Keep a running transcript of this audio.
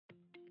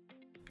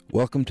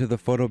Welcome to the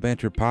Photo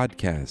Banter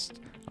Podcast.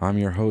 I'm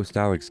your host,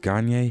 Alex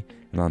Gagne,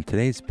 and on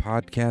today's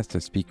podcast, I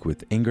speak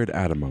with Ingrid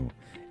Adamow.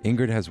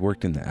 Ingrid has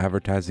worked in the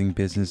advertising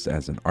business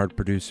as an art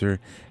producer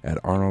at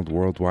Arnold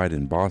Worldwide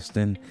in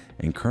Boston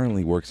and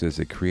currently works as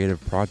a creative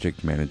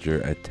project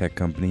manager at tech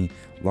company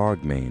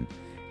LogMain.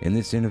 In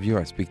this interview,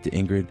 I speak to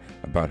Ingrid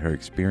about her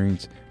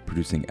experience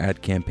producing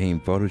ad campaign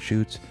photo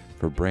shoots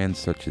for brands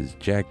such as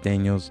Jack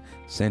Daniels,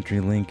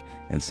 CenturyLink,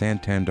 and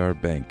Santander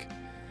Bank.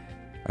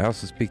 I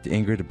also speak to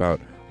Ingrid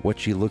about what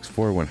she looks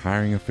for when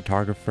hiring a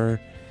photographer,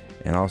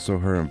 and also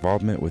her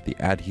involvement with the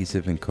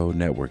Adhesive & Co.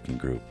 networking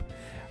group.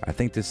 I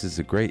think this is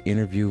a great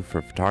interview for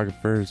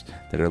photographers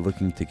that are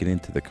looking to get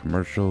into the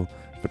commercial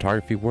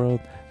photography world.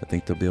 I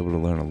think they'll be able to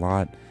learn a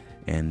lot.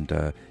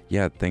 And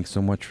thanks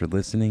so much for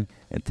listening,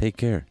 and take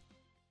care.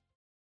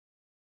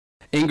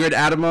 Ingrid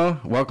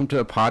Adamow, welcome to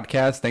the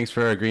podcast. Thanks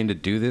for agreeing to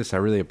do this. I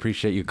really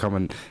appreciate you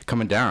coming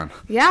down.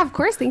 Yeah, of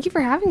course. Thank you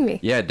for having me.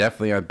 Yeah,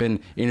 definitely. I've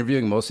been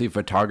interviewing mostly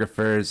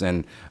photographers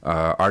and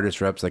artist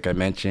reps, like I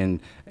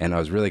mentioned, and I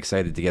was really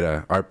excited to get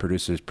an art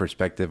producer's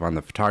perspective on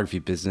the photography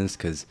business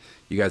because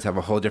you guys have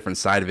a whole different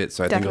side of it.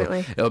 So I think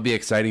it'll be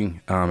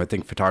exciting. I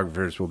think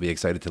photographers will be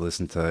excited to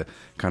listen to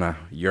kind of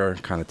your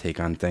kind of take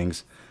on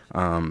things.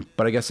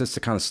 But I guess just to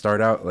kind of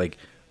start out, like,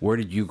 where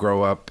did you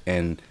grow up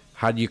and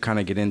how did you kind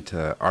of get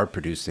into art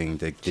producing?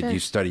 Did you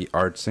study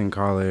arts in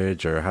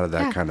college, or how did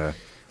that kind of...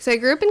 So I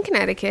grew up in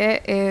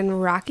Connecticut in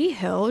Rocky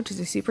Hill, which is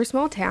a super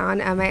small town.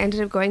 I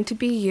ended up going to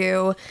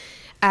BU.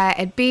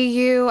 At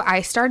BU,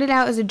 I started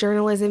out as a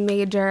journalism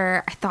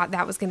major. I thought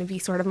that was going to be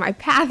sort of my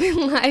path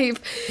in life.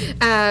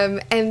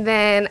 And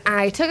then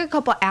I took a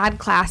couple ad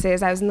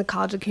classes. I was in the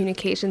College of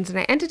Communications, and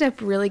I ended up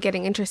really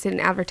getting interested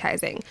in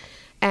advertising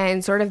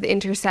and sort of the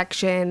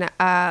intersection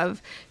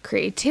of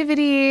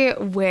creativity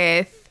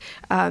with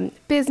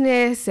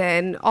business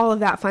and all of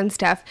that fun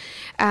stuff.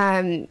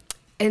 And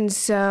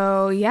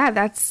so,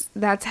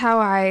 that's how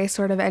I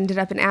sort of ended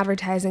up in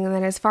advertising. And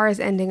then as far as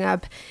ending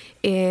up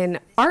in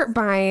art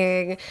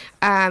buying,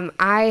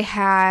 I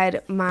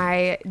had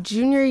my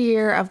junior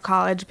year of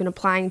college been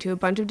applying to a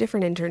bunch of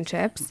different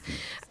internships.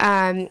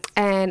 And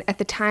at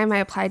the time I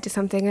applied to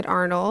something at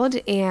Arnold,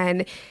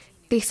 and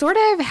they sort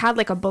of had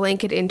like a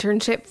blanket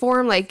internship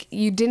form. Like,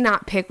 you did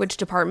not pick which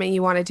department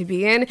you wanted to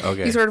be in.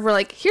 Okay. You sort of were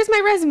like, here's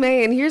my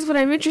resume and here's what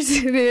I'm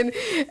interested in.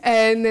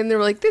 And then they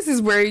were like, this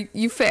is where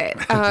you fit.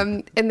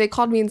 And they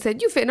called me and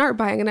said, you fit in art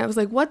buying. And I was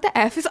like, what the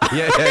F is art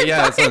buying?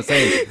 Yeah, that's what I'm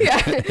saying.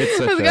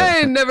 I was like, I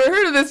had never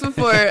heard of this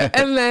before.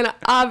 And then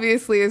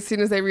obviously, as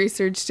soon as I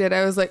researched it,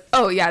 I was like,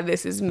 oh yeah,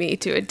 this is me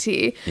to a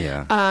T.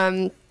 Yeah.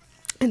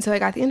 And so I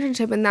got the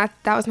internship, and that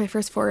was my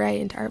first foray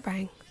into art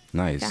buying.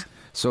 Nice. Yeah.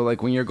 So,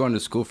 like, when you're going to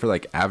school for,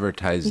 like,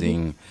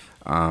 advertising,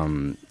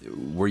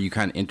 were you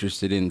kind of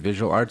interested in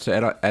visual arts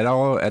at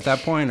all at that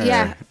point? Or?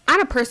 Yeah,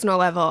 on a personal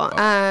level.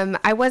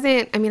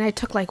 I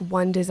took, like,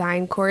 one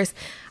design course.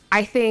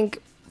 I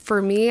think,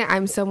 for me,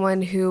 I'm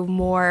someone who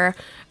more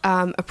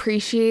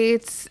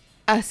appreciates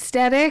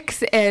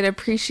aesthetics and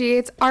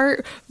appreciates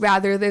art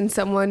rather than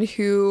someone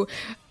who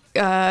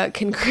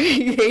can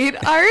create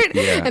art.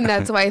 And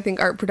that's why I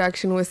think art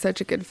production was such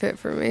a good fit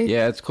for me.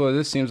 Yeah, it's cool.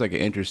 This seems like an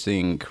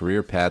interesting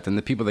career path, and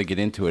the people that get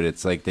into it,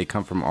 it's like they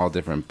come from all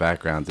different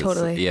backgrounds.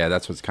 Totally.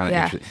 That's what's kind of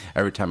interesting.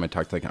 Every time I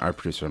talk to like an art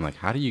producer, I'm like,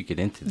 how do you get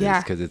into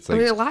this? Because it's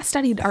like, a lot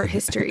studied art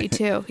history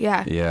too.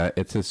 Yeah,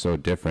 it's just so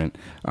different.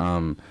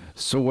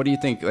 So what do you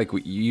think, like,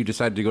 you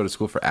decided to go to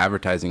school for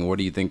advertising. What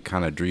do you think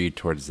kind of drew you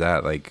towards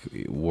that? Like,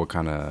 what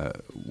kind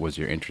of was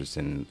your interest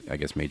in, I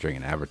guess, majoring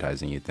in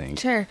advertising, you think?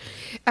 Sure.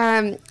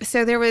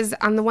 So there was,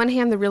 on the one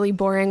hand, the really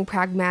boring,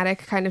 pragmatic,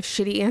 kind of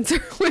shitty answer,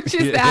 which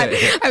is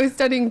that I was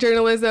studying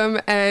journalism,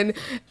 and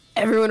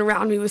everyone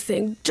around me was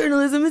saying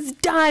journalism is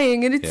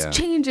dying and it's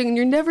changing and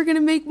you're never going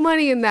to make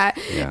money in that.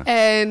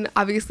 And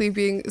obviously,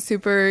 being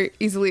super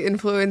easily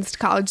influenced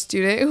college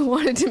student who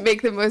wanted to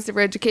make the most of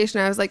her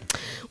education, I was like,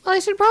 well, I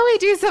should probably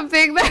do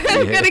something that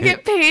I'm going to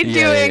get paid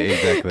doing.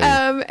 Exactly.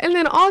 And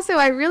then also,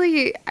 I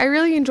really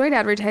enjoyed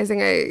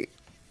advertising.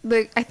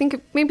 I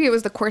think maybe it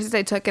was the courses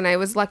I took, and I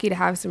was lucky to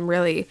have some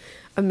really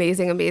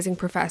amazing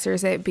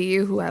professors at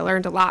BU who I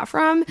learned a lot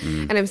from,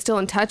 and I'm still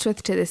in touch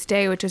with to this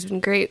day, which has been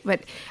great.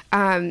 But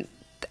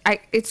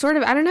it sort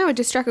of, I don't know, it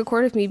just struck a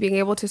chord with me, being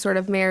able to sort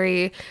of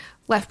marry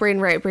left brain,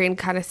 right brain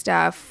kind of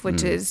stuff,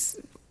 which is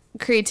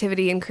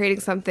creativity and creating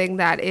something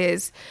that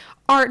is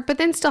art, but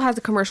then still has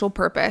a commercial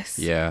purpose.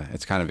 Yeah,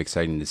 it's kind of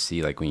exciting to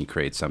see, like, when you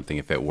create something,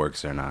 if it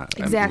works or not.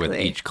 Exactly. With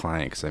each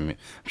client, because I'm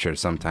sure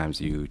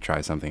sometimes you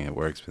try something and it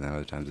works, but then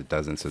other times it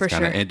doesn't. So it's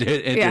kind of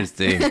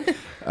interesting.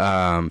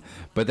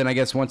 But then I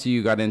guess once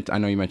you got in, I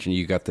know you mentioned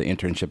you got the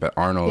internship at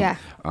Arnold. Yeah.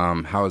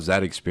 How was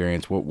that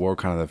experience? What were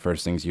kind of the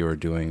first things you were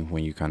doing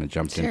when you kind of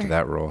jumped into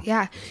that role?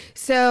 Yeah.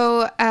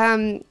 So,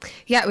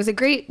 it was a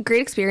great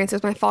experience. It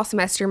was my fall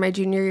semester, my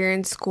junior year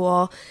in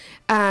school.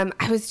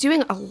 I was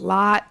doing a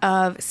lot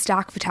of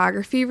stock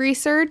photography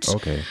research,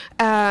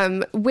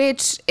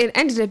 which it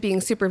ended up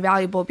being super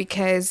valuable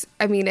because,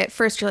 I mean, at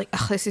first you're like,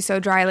 oh, this is so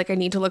dry. Like, I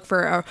need to look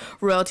for a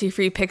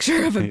royalty-free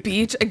picture of a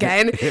beach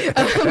again.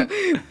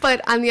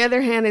 But on the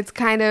other hand, it's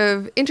kind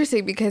of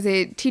interesting because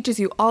it teaches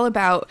you all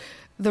about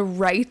the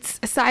rights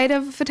side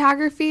of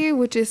photography,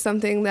 which is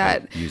something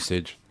that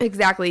usage.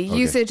 Exactly. Okay.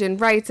 Usage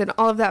and rights and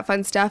all of that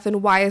fun stuff.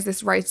 And why is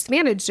this rights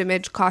managed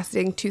image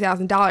costing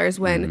 $2,000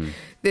 when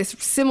this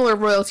similar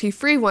royalty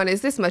free one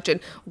is this much?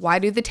 And why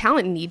do the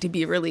talent need to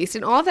be released?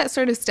 And all of that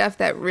sort of stuff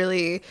that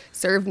really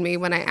served me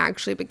when I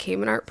actually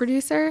became an art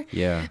producer.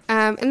 Yeah.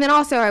 And then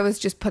also I was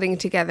just putting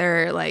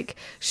together like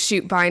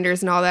shoot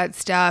binders and all that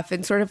stuff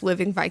and sort of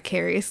living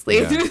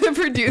vicariously through the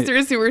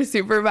producers who were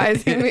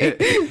supervising me.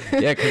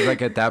 Yeah. Cause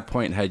like at that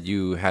point, had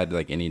you had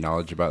like any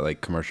knowledge about like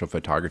commercial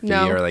photography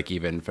or like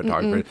even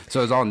photography?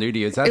 So it was all new to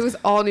you. It was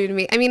all new to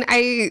me. I mean,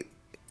 I,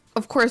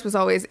 of course, was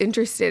always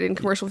interested in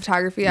commercial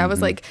photography. I was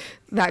like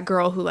that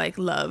girl who like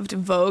loved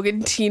Vogue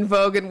and Teen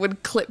Vogue and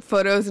would clip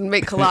photos and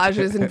make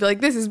collages and be like,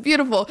 this is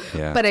beautiful.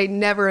 Yeah. But I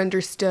never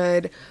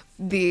understood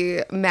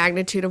the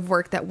magnitude of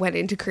work that went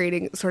into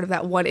creating sort of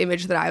that one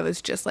image that I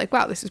was just like,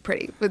 wow, this is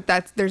pretty. But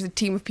there's a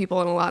team of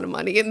people and a lot of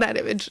money in that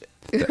image.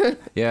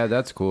 Yeah,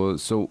 that's cool.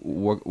 So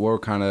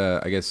what kind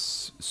of, I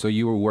guess, so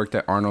you worked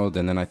at Arnold,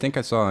 and then I think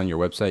I saw on your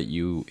website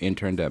you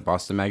interned at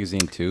Boston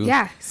Magazine too.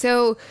 Yeah,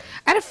 so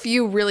I had a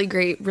few really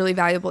great, really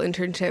valuable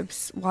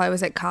internships while I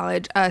was at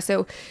college.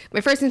 So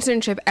my first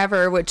internship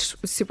ever, which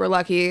was super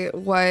lucky,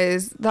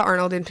 was the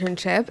Arnold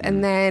internship.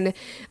 And then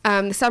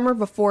the summer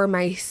before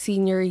my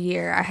senior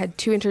year, I had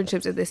 2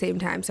 internships at the same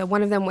time. So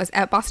one of them was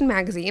at Boston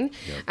Magazine.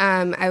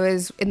 Yep. I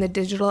was in the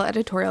digital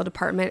editorial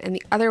department, and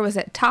the other was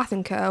at Toth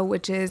 & Co.,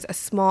 which is a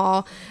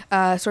small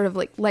sort of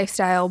like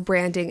lifestyle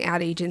branding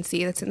ad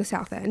agency that's in the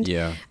South End.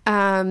 Yeah.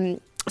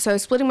 So I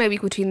was splitting my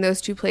week between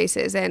those 2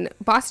 places, and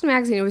Boston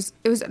Magazine,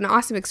 it was an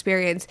awesome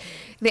experience.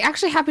 They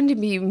actually happened to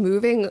be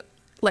moving,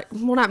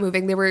 not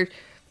moving, they were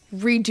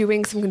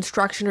redoing some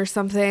construction or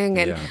something,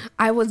 and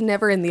I was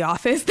never in the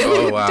office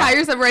the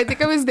entire summer. I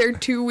think I was there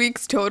 2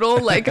 weeks total,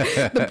 like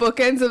the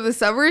bookends of the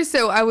summer.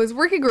 So I was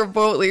working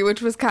remotely,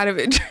 which was kind of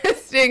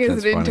interesting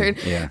as an intern.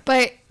 Yeah.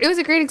 But it was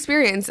a great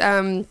experience.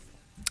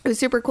 It was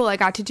super cool. I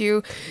got to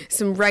do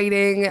some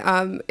writing.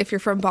 If you're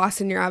from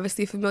Boston, you're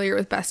obviously familiar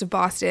with Best of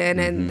Boston,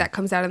 and that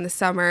comes out in the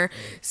summer.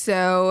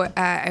 So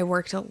I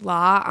worked a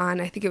lot on,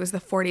 I think it was the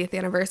 40th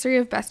anniversary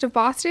of Best of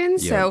Boston. Yep.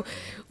 So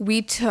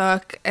we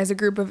took, as a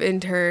group of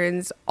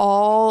interns,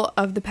 all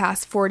of the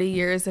past 40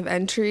 years of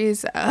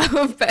entries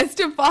of Best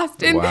of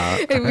Boston,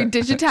 and we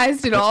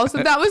digitized it all.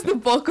 So that was the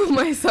bulk of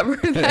my summer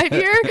that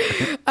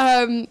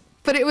year.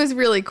 But it was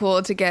really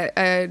cool to get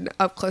an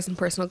up-close and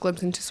personal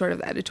glimpse into sort of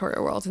the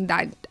editorial world and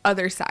that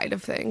other side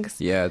of things.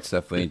 Yeah, it's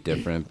definitely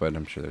different, but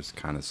I'm sure there's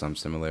kind of some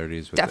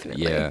similarities with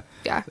definitely. it.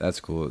 Yeah. That's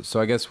cool. So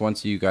I guess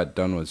once you got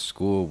done with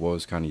school, what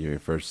was kind of your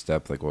first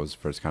step? Like, what was the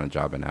first kind of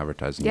job in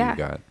advertising you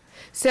got?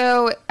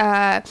 So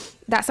that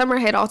summer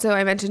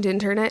I mentioned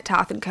intern at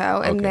Toth & Co.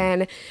 And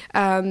then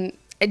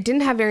I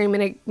didn't have very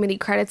many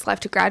credits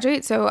left to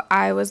graduate, so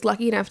I was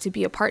lucky enough to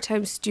be a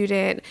part-time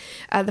student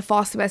the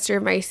fall semester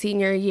of my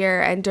senior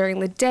year, and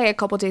during the day, a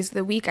couple days of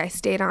the week, I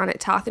stayed on at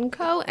Toth &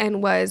 Co.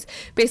 and was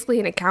basically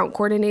an account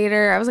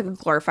coordinator. I was like a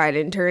glorified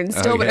intern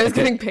still, but I was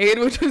getting paid,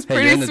 which was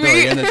pretty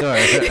sweet. You're in the door.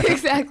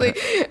 Exactly.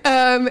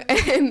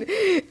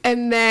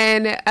 And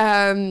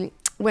then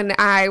when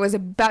I was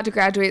about to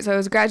graduate, so I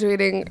was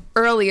graduating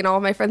early and all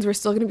my friends were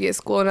still going to be at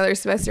school another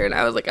semester, and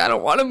I was like, I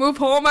don't want to move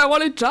home. I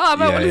want a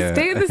job. I want to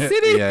stay in the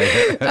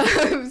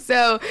city.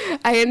 So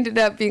I ended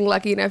up being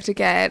lucky enough to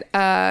get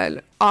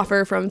an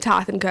offer from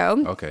Toth &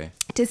 Co.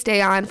 To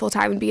stay on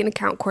full-time and be an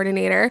account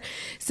coordinator.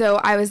 So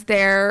I was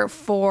there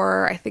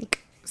for, I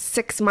think,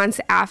 6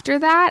 months after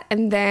that,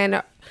 and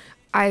then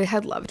I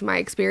had loved my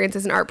experience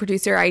as an art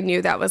producer. I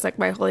knew that was like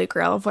my holy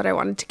grail of what I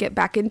wanted to get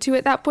back into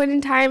at that point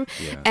in time.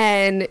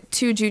 And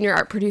 2 junior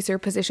art producer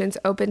positions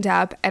opened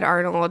up at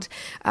Arnold.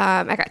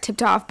 I got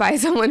tipped off by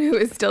someone who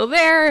was still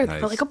there.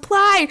 Nice. Like,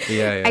 apply.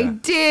 I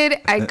did.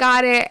 I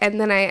got it. And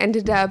then I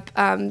ended up,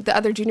 the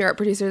other junior art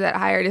producer that I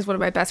hired is one of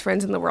my best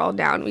friends in the world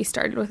now. And we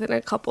started within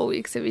a couple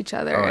weeks of each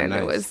other.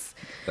 It was...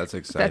 That's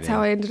exciting. That's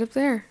how I ended up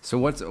there. So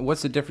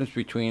what's the difference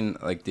between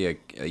like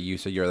you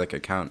said you're like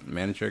account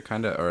manager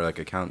kind of, or like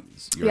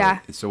accounts?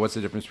 So what's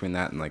the difference between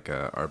that and like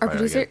a art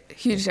producer?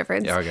 Huge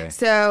difference. Yeah, okay.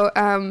 So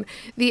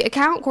the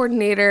account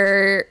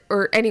coordinator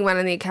or anyone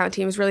on the account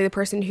team is really the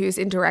person who's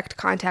in direct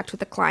contact with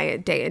the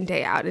client day in,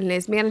 day out, and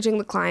is managing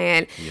the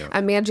client,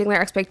 managing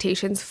their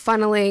expectations,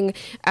 funneling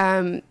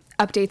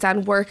updates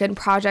on work and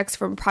projects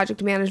from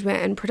project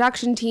management and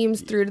production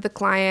teams through to the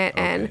client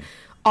and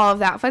all of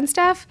that fun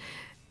stuff.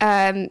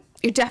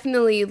 You're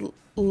definitely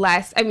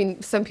less, I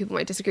mean, some people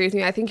might disagree with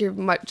me. I think you're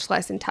much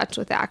less in touch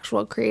with the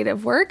actual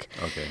creative work.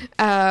 Okay.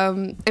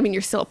 I mean,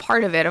 you're still a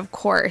part of it, of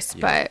course,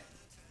 but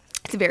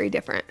it's very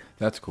different.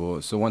 That's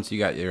cool. So once you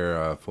got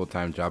your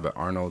full-time job at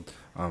Arnold,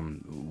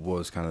 what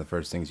was kind of the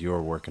first things you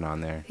were working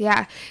on there?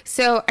 Yeah.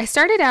 So I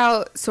started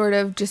out sort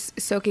of just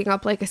soaking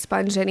up like a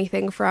sponge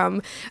anything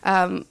from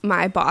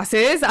my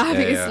bosses,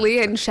 obviously,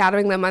 and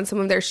shadowing them on some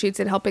of their shoots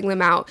and helping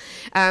them out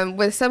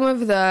with some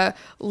of the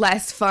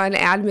less fun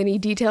admin-y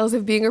details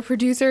of being a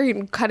producer, you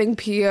know, cutting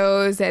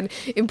POs and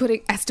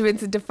inputting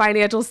estimates into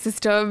financial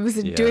systems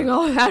and doing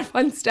all of that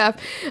fun stuff.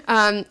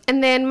 And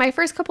then my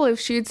first couple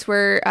of shoots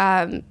were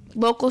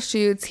local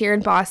shoots here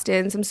in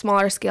Boston, some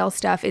smaller scale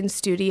stuff in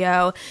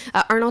studio.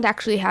 Arnold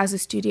actually has a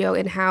studio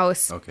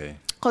in-house. Okay.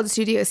 Called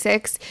Studio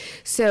 6.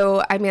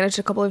 So I managed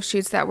a couple of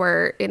shoots that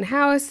were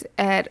in-house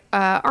at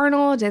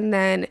Arnold, and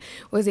then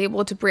was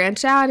able to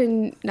branch out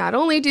and not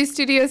only do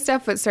studio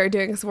stuff, but start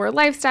doing some more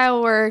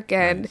lifestyle work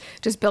and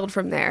just build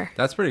from there.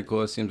 That's pretty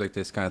cool. It seems like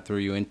this kind of threw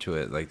you into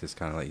it. Like this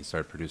kind of like you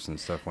started producing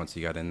stuff once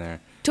you got in there.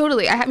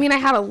 Totally. I mean, I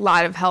had a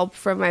lot of help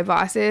from my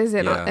bosses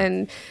and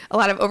a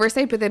lot of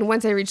oversight, but then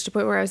once I reached a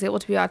point where I was able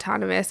to be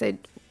autonomous, it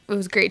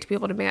was great to be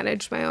able to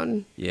manage my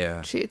own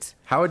shoots.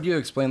 How would you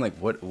explain like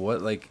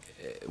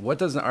what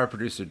does an art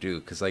producer do?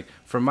 Because like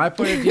from my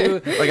point of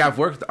view, like I've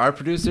worked with art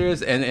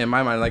producers, and in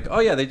my mind, like, oh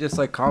yeah, they just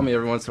like call me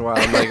every once in a while.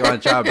 I'm like on a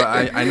job, but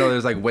I know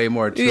there's like way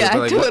more to it. Yeah, but,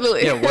 like,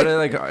 totally. What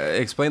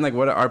explain like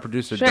what an art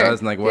producer does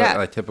and like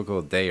what a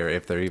typical day, or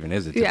if there even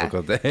is a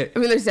typical day. I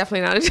mean, there's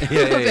definitely not a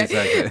typical day.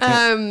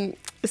 Exactly.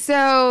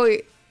 So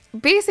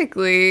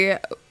basically,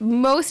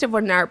 most of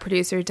what an art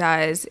producer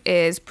does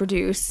is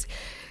produce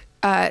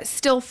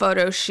still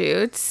photo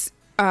shoots,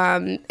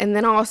 and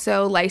then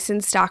also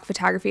license stock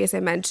photography, as I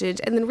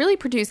mentioned, and then really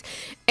produce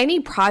any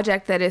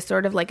project that is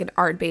sort of like an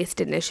art-based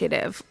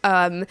initiative.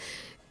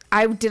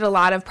 I did a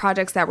lot of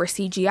projects that were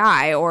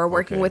CGI or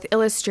working with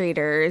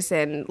illustrators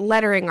and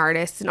lettering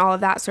artists and all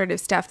of that sort of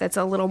stuff that's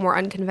a little more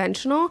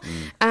unconventional.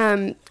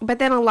 But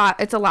then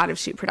it's a lot of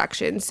shoot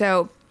production.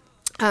 So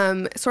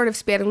sort of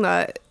spanning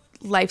the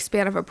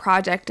lifespan of a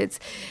project, it's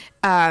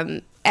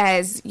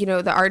as you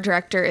know, the art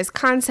director is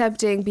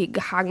concepting, being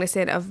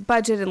cognizant of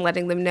budget and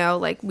letting them know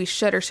like we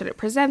should or shouldn't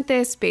present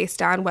this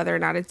based on whether or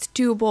not it's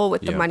doable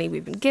with the money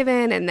we've been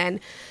given. And then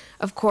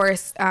of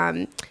course,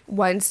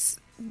 once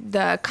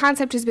the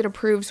concept has been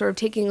approved, sort of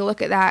taking a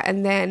look at that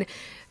and then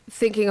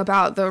thinking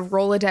about the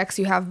Rolodex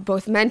you have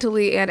both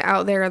mentally and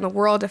out there in the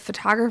world of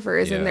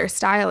photographers and their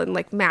style, and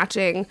like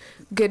matching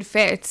good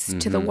fits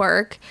to the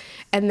work.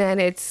 And then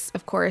it's,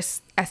 of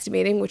course,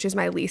 estimating, which is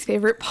my least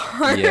favorite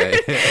part,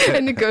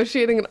 and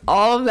negotiating and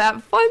all of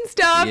that fun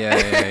stuff.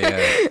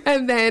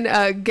 And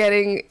then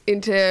getting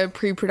into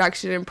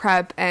pre-production and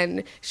prep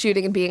and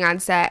shooting and being on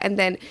set. And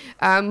then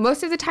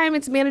most of the time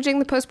it's managing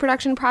the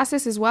post-production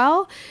process as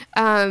well.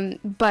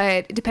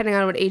 But depending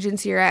on what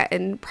agency you're at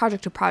and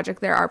project to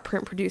project, there are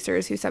print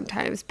producers who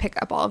sometimes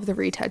pick up all of the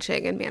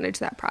retouching and manage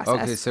that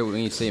process. Okay, so when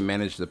you say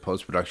manage the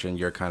post-production,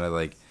 you're kind of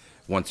like,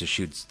 once the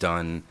shoot's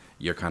done,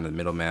 you're kind of the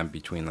middleman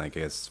between, like,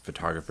 I guess,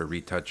 photographer,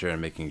 retoucher,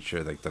 and making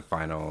sure, like, the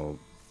final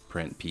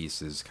print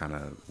piece is kind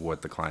of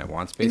what the client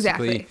wants,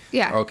 basically. Exactly.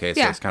 Yeah. Okay,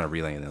 so it's kind of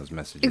relaying those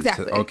messages.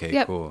 Exactly.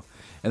 Okay, cool.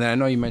 And then I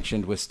know you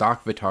mentioned with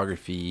stock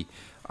photography,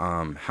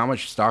 how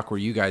much stock were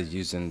you guys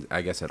using,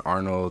 I guess, at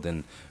Arnold,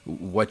 and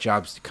what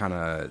jobs kind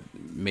of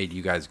made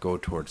you guys go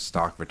towards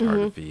stock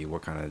photography?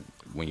 What kind of,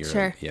 when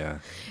you're,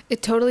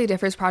 It totally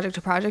differs project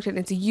to project, and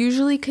it's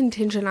usually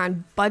contingent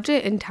on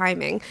budget and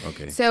timing.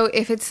 Okay. So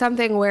if it's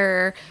something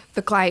where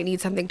the client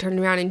needs something turned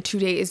around in 2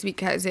 days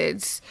because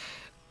it's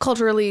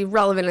culturally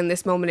relevant in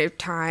this moment of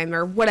time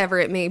or whatever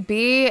it may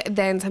be,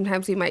 then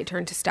sometimes we might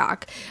turn to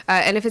stock.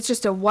 And if it's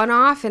just a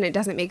one-off and it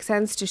doesn't make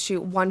sense to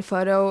shoot one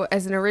photo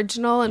as an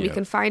original and we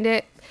can find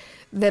it,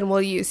 then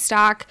we'll use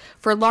stock.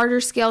 For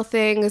larger scale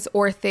things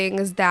or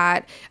things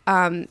that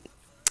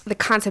the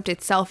concept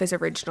itself is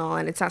original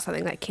and it's not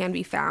something that can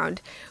be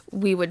found,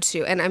 we would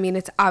shoot. And I mean,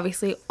 it's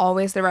obviously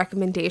always the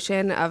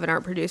recommendation of an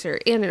art producer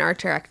and an art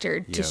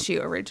director to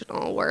shoot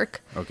original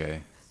work.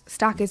 Okay.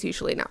 Stock is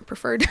usually not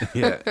preferred.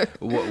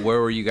 Where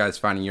were you guys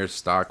finding your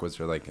stock? Was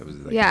it like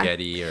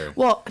Getty or?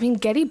 Well, I mean,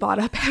 Getty bought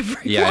up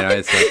everyone. Yeah, I know,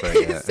 it's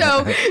like,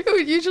 so it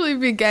would usually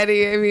be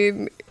Getty. I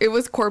mean, it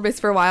was Corbis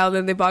for a while,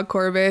 then they bought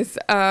Corbis.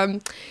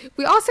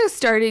 We also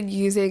started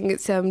using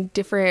some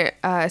different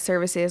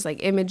services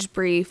like Image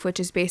Brief, which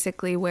is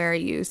basically where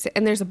you,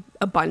 and there's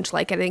a bunch,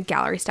 like I think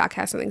Gallery Stock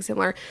has something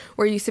similar,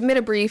 where you submit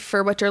a brief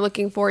for what you're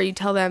looking for, you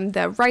tell them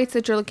the rights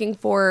that you're looking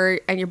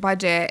for and your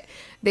budget.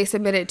 They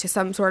submit it to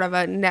some sort of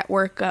a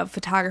network of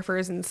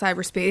photographers in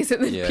cyberspace,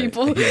 and then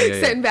people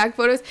send back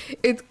photos.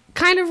 It's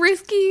kind of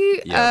risky.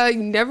 You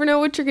never know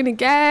what you're going to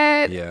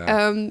get.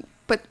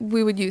 but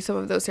we would use some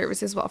of those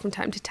services as well from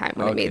time to time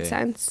when it made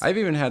sense. I've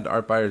even had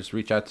art buyers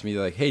reach out to me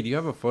like, hey, do you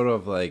have a photo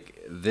of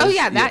like this? Oh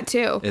yeah, that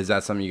too. Is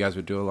that something you guys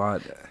would do a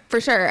lot? For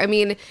sure. I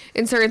mean,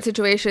 in certain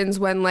situations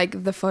when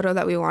like the photo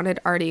that we wanted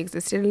already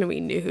existed and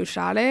we knew who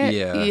shot it.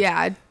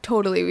 Yeah,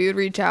 totally. We would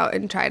reach out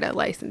and try to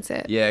license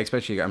it. Yeah,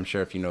 especially I'm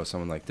sure if you know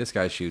someone like this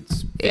guy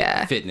shoots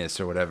fitness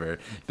or whatever,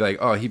 be like,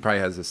 oh, he probably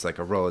has this like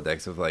a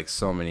Rolodex of like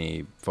so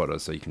many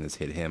photos, so you can just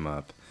hit him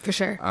up. For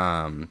sure.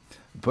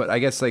 But I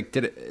guess like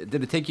did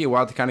it take you a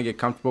while to kind of get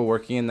comfortable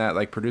working in that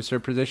like producer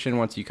position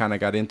once you kind of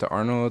got into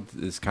Arnold?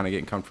 Is kind of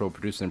getting comfortable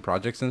producing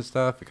projects and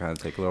stuff? It kind of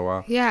take a little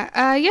while.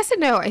 Yeah. Yes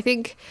and no. I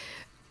think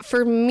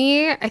for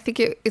me, I think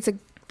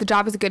the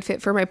job is a good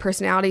fit for my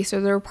personality. So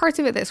there were parts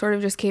of it that sort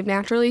of just came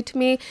naturally to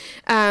me.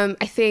 I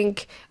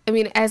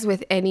mean, as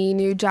with any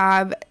new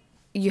job,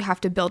 you have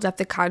to build up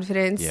the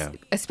confidence,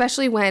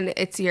 especially when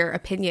it's your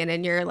opinion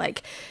and your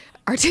like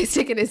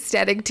artistic and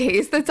aesthetic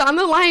taste that's on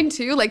the line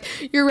too. Like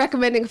you're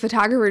recommending a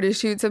photographer to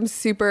shoot some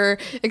super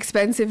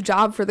expensive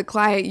job for the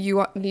client.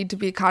 You need to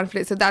be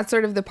confident. So that's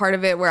sort of the part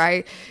of it where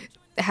I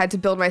had to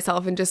build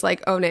myself and just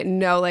like own it and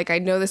know like I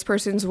know this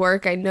person's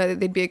work, I know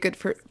that they'd be a good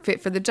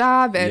fit for the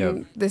job,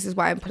 and this is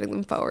why I'm putting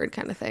them forward,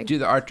 kind of thing. Do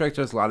the art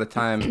directors a lot of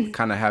time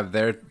kind of have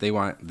they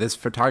want this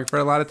photographer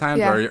a lot of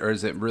times, or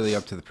is it really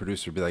up to the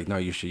producer to be like, no,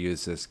 you should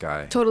use this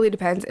guy? Totally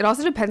depends. It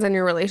also depends on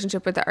your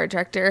relationship with the art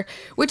director,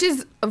 which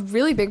is a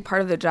really big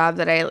part of the job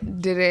that I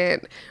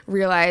didn't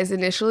realize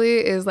initially,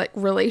 is like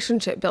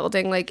relationship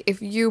building. Like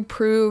if you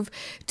prove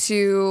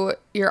to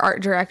your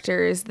art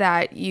directors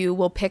that you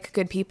will pick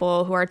good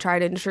people who are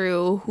tried and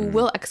true, who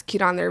will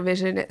execute on their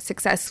vision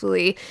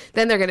successfully,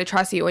 then they're going to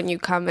trust you when you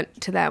come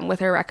to them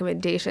with a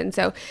recommendation.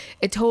 So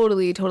it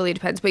totally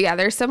depends. But yeah,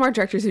 there's some art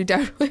directors who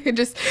definitely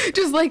just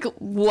like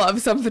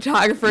love some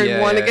photographer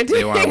and want to get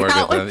to hang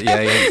out with them. Yeah,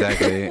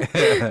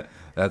 exactly.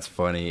 That's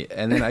funny.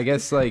 And then I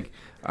guess like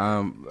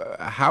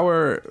how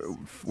we're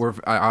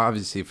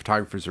obviously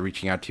photographers are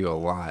reaching out to you a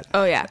lot.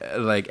 Oh yeah,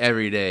 like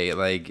every day.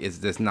 Like is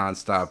this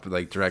nonstop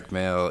like direct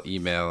mail,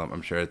 email?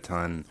 I'm sure a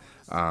ton.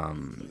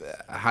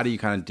 How do you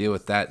kind of deal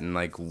with that, and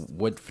like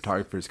what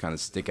photographers kind of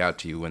stick out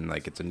to you when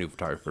like it's a new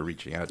photographer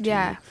reaching out to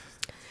you?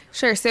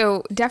 Sure.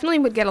 So definitely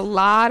would get a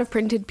lot of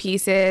printed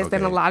pieces,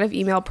 then a lot of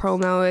email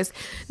promos,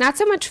 not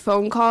so much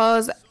phone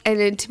calls.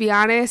 And to be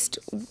honest,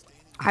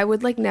 I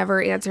would like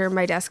never answer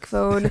my desk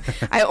phone.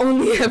 I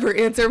only ever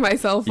answer my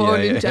cell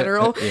phone in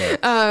general.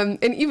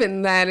 And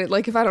even then,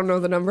 like if I don't know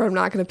the number, I'm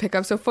not going to pick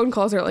up. So phone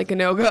calls are like a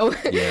no-go.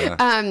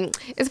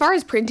 As far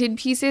as printed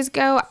pieces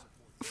go,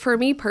 for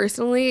me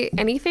personally,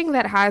 anything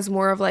that has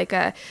more of like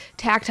a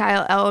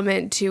tactile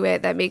element to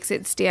it that makes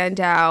it stand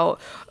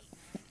out,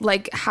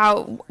 like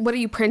what are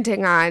you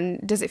printing on?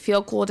 Does it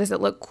feel cool? Does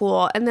it look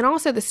cool? And then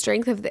also the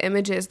strength of the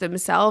images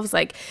themselves.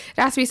 Like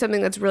it has to be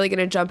something that's really going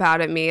to jump out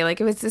at me. Like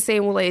if it's the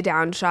same lay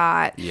down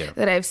shot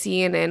that I've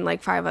seen in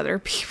like 5 other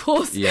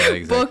people's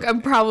book,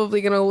 I'm probably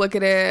going to look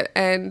at it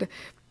and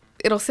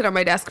it'll sit on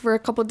my desk for a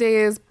couple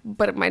days,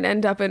 but it might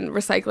end up in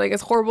recycling.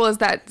 As horrible as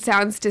that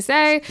sounds to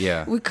say,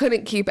 we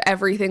couldn't keep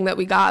everything that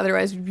we got.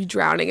 Otherwise, we'd be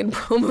drowning in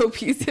promo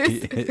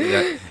pieces.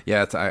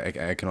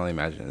 I can only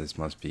imagine. This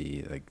must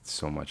be like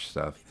so much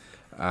stuff.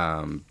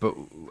 But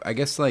I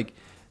guess like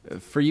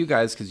for you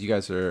guys, because you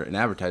guys are an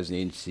advertising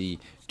agency,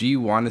 do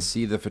you want to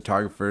see the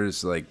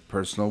photographers like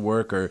personal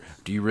work, or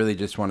do you really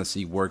just want to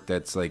see work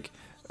that's like,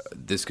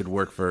 this could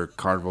work for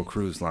Carnival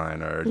Cruise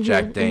Line or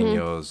Jack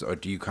Daniels, or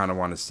do you kind of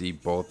want to see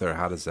both, or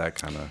how does that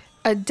kind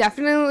of?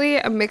 Definitely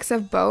a mix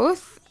of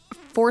both,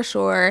 for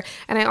sure.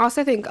 And I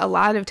also think a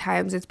lot of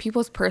times it's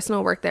people's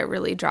personal work that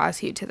really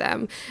draws you to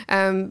them,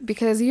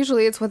 because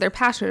usually it's what they're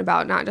passionate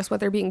about, not just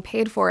what they're being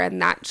paid for,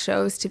 and that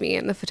shows to me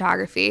in the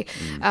photography.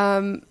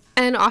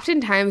 And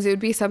oftentimes it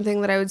would be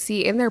something that I would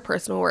see in their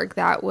personal work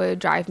that would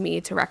drive me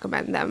to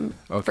recommend them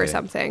for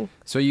something.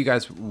 So you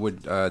guys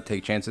would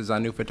take chances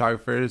on new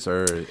photographers,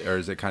 or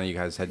is it kind of you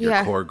guys had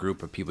your core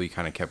group of people you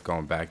kind of kept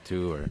going back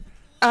to, or?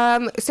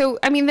 So,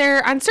 I mean,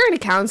 on certain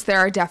accounts, there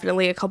are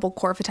definitely a couple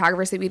core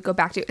photographers that we'd go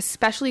back to,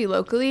 especially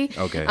locally.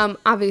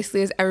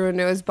 Obviously, as everyone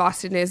knows,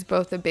 Boston is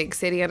both a big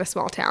city and a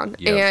small town.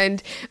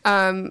 And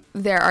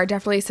there are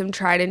definitely some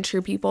tried and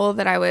true people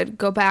that I would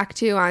go back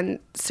to on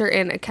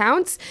certain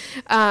accounts.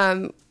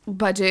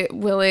 Budget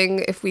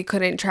willing if we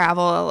couldn't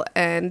travel.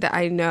 And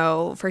I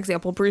know, for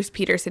example, Bruce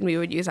Peterson we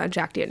would use on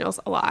Jack Daniels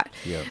a lot.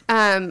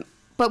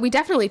 But we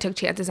definitely took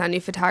chances on new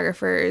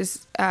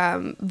photographers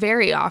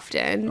very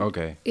often.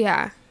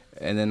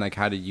 And then, like,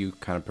 how did you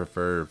kind of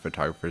prefer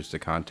photographers to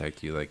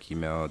contact you? Like,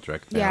 email,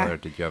 direct mail, or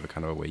did you have a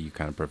kind of a way you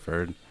kind of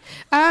preferred?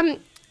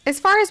 As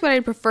far as what I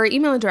prefer,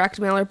 email and direct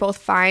mail are both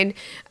fine.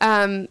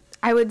 I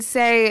would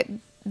say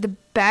the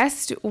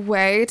best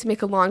way to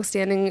make a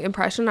long-standing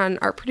impression on an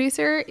art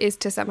producer is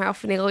to somehow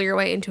finagle your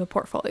way into a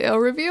portfolio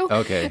review.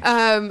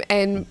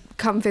 And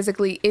come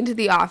physically into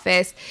the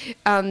office.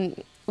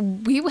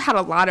 We had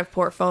a lot of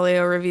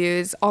portfolio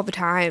reviews all the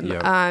time.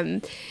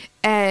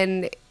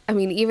 And I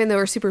mean, even though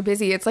we're super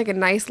busy, it's like a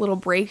nice little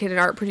break in an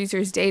art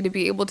producer's day to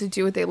be able to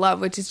do what they love,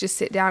 which is just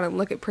sit down and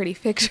look at pretty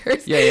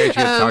pictures. Yeah, you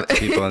actually talk to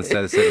people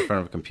instead of sit in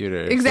front of a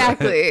computer.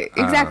 Exactly,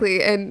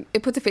 exactly. And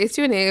it puts a face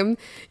to a name.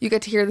 You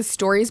get to hear the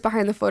stories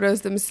behind the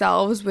photos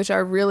themselves, which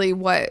are really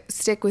what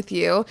stick with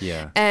you.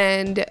 Yeah.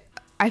 And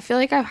I feel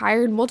like I've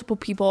hired multiple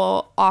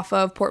people off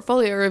of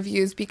portfolio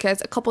reviews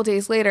because a couple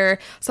days later,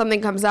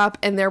 something comes up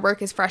and their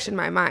work is fresh in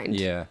my mind.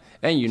 Yeah.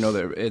 And you know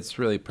that it's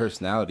really a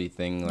personality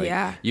thing. Like,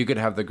 yeah. You could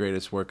have the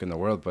greatest work in the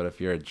world, but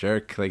if you're a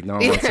jerk, like, no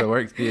one wants to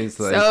work with you. It's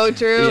like, so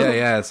true.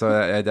 Yeah. So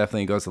that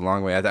definitely goes a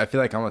long way. I feel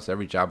like almost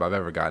every job I've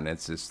ever gotten,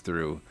 it's just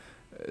through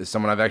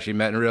someone I've actually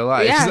met in real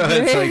life. Yeah.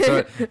 So it's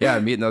like, yeah,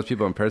 meeting those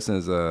people in person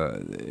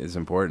is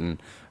important.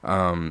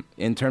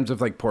 In terms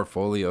of like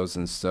portfolios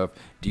and stuff,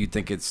 do you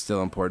think it's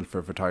still important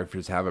for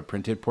photographers to have a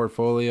printed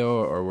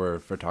portfolio, or were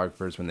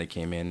photographers when they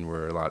came in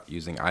were a lot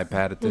using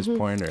iPad at this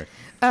point? Or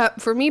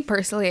for me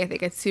personally, I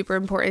think it's super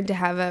important to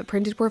have a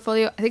printed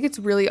portfolio. I think it's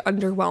really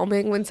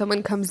underwhelming when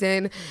someone comes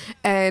in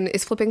and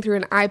is flipping through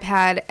an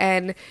iPad,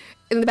 and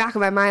in the back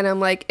of my mind, I'm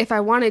like, if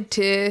I wanted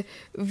to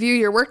view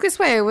your work this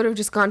way, I would have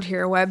just gone to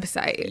your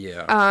website.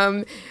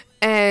 Yeah.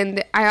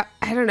 And I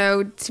don't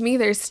know, to me,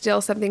 there's still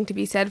something to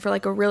be said for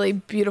like a really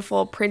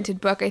beautiful printed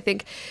book. I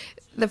think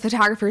the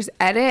photographers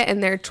edit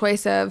and their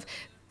choice of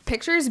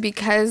pictures,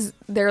 because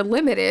they're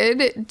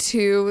limited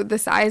to the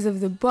size of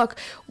the book,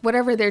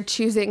 whatever they're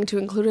choosing to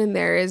include in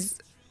there is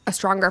a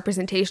strong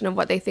representation of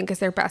what they think is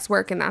their best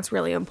work, and that's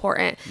really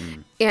important.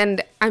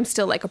 And I'm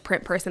still like a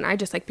print person. I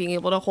just like being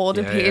able to hold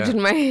a page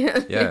in my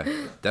hand. Yeah,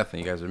 definitely.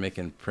 You guys are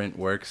making print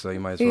work, so you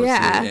might as well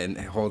see it and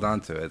hold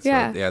on to it. So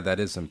yeah, that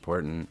is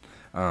important.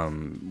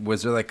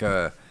 Was there like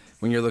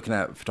when you're looking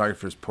at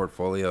photographers'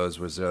 portfolios,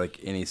 was there like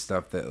any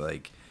stuff that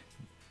like,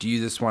 do you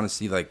just want to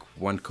see like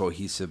one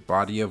cohesive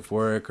body of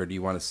work, or do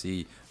you want to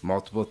see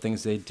multiple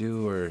things they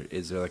do, or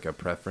is there like a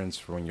preference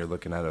for when you're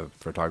looking at a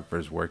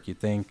photographer's work, you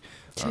think?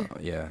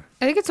 Yeah.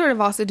 I think it sort of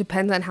also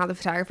depends on how the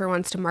photographer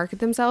wants to market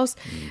themselves.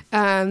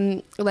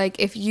 Like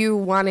if you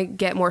want to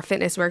get more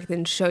fitness work,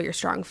 then show your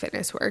strong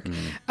fitness work.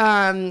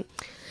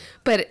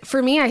 But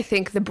for me, I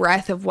think the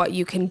breadth of what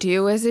you can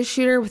do as a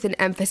shooter with an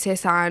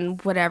emphasis on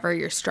whatever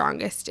you're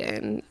strongest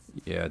in.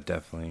 Yeah,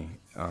 definitely.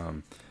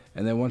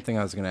 And then one thing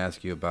I was going to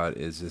ask you about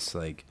is this,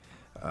 like,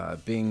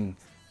 being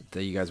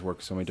that you guys work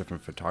with so many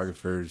different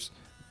photographers,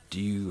 do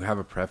you have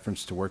a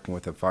preference to working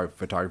with a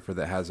photographer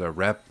that has a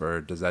rep, or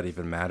does that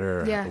even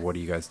matter? Yeah. Or what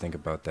do you guys think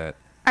about that?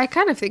 I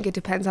kind of think it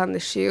depends on the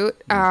shoot.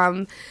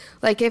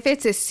 Like if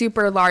it's a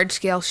super large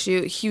scale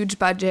shoot, huge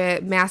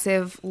budget,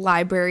 massive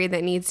library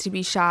that needs to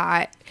be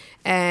shot,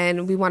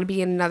 and we want to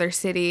be in another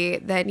city,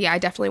 then yeah, I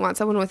definitely want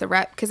someone with a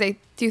rep, because I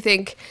do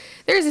think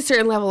there's a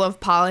certain level of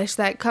polish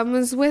that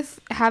comes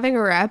with having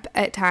a rep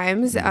at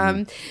times.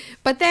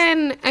 But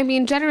then, I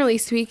mean, generally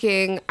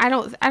speaking, I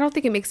don't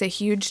think it makes a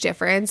huge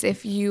difference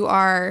if you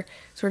are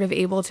sort of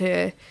able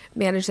to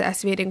manage the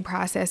estimating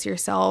process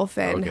yourself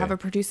and have a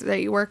producer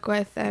that you work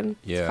with, then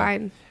it's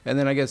fine. And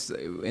then I guess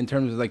in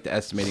terms of like the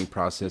estimating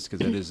process,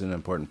 because it is an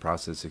important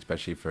process,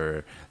 especially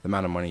for the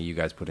amount of money you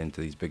guys put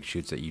into these big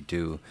shoots that you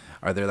do,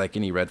 are there like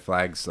any red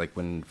flags like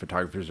when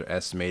photographers are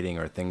estimating,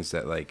 or things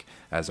that like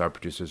as our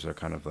producers are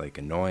kind of like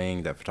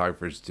annoying that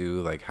photographers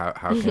do? Like how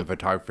can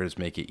photographers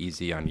make it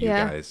easy on you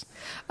guys?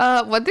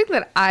 One thing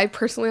that I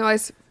personally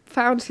always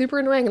found super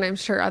annoying, and I'm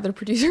sure other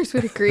producers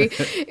would agree,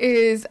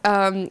 is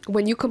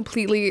when you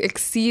completely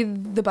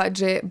exceed the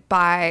budget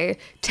by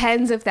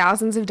tens of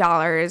thousands of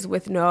dollars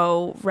with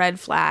no red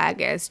flag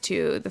as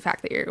to the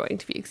fact that you're going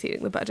to be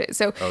exceeding the budget.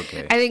 So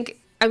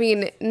I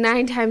mean,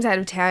 9 times out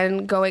of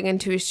 10 going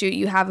into a shoot,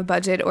 you have a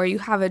budget, or you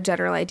have a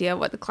general idea of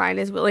what the client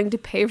is willing to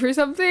pay for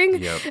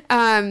something.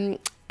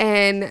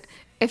 And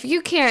if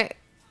you can't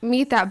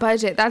meet that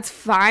budget, that's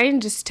fine.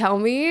 Just tell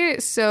me,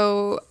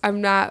 so I'm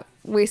not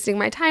wasting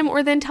my time,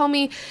 or then tell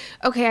me,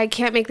 okay, I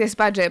can't make this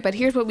budget, but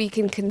here's what we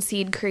can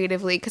concede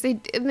creatively, because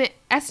the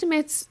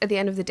estimates at the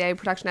end of the day,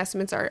 production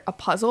estimates are a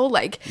puzzle.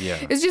 Like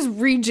it's just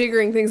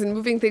rejiggering things and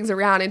moving things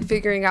around and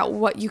figuring out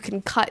what you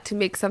can cut to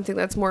make something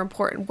that's more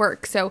important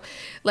work. So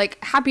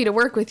like, happy to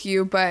work with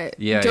you, but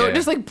don't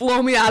just like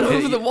blow me out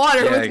over the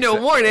water with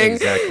no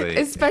warning.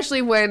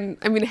 Especially when,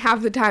 I mean,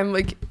 half the time,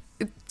 like,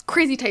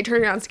 crazy tight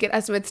turnarounds to get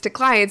estimates to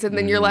clients, and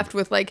then you're left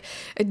with like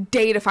a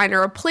day to find a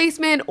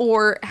replacement,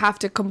 or have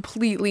to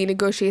completely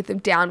negotiate them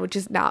down, which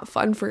is not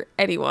fun for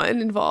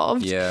anyone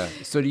involved.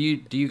 So do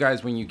you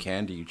guys, when you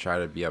can, do you try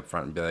to be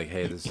upfront and be like,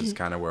 hey, this is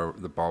kind of where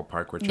the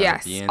ballpark we're trying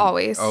to be in?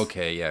 Always.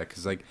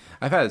 Because like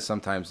I've had it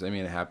sometimes, I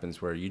mean, it happens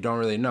where you don't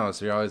really know,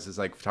 so you're always just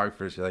like,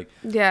 photographers, you're like,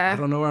 I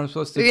don't know where I'm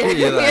supposed to be.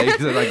 Like,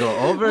 did I go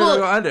over or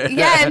go under?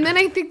 And then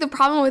I think the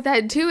problem with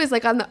that too is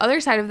like, on the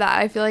other side of that,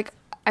 I feel like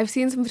I've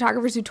seen some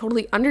photographers who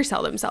totally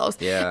undersell themselves.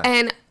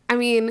 And I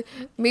mean,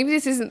 maybe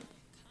this isn't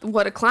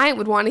what a client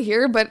would want to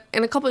hear, but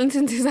in a couple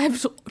instances,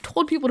 I've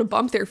told people to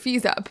bump their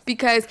fees up,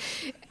 because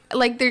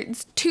like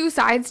there's two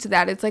sides to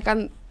that. It's like,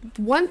 on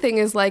one thing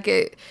is like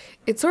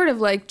it sort of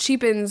like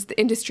cheapens the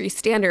industry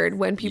standard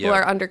when people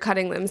are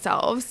undercutting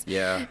themselves.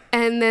 Yeah.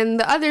 And then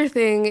the other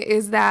thing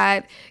is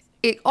that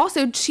it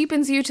also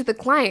cheapens you to the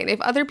client.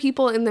 If other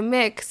people in the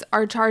mix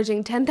are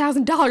charging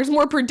 $10,000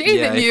 more per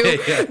day than you,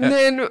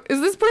 then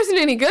is this person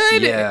any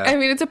good? Yeah. I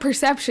mean, it's a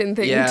perception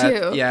thing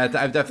too. Yeah,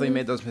 I've definitely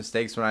made those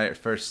mistakes when I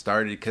first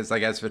started, because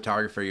like as a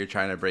photographer, you're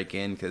trying to break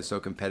in because it's so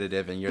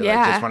competitive, and you're like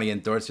just want to get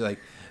endorsed. You're like,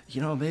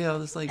 maybe I'll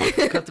just like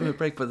cut them a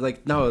break, but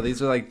like no,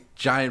 these are like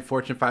giant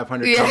Fortune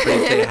 500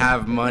 companies. They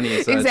have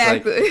money, so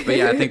exactly. It's like, but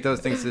yeah, I think those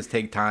things just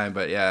take time.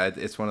 But yeah,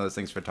 it's one of those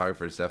things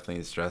photographers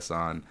definitely stress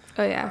on.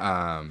 Oh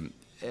yeah.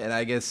 And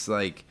I guess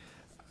like,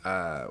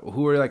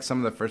 who were like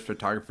some of the first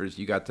photographers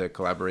you got to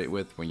collaborate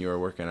with when you were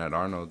working at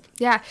Arnold?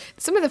 Yeah,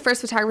 some of the first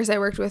photographers I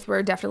worked with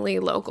were definitely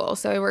local.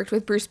 So I worked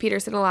with Bruce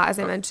Peterson a lot, as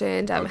I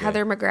mentioned.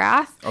 Heather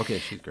McGrath. Okay,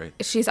 she's great.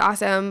 She's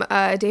awesome.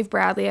 Dave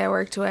Bradley I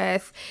worked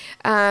with.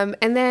 And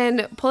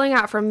then pulling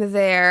out from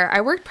there,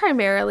 I worked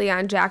primarily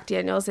on Jack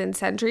Daniels and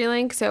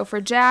CenturyLink. So for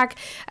Jack,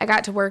 I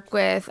got to work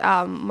with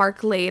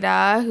Mark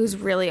Leda, who's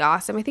really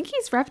awesome. I think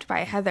he's repped by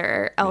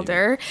Heather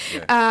Elder.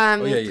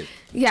 Yeah.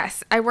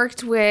 Yes, I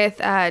worked with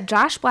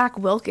Josh Black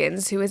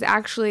Wilkins, who is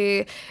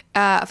actually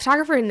a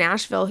photographer in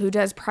Nashville who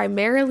does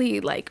primarily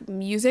like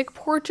music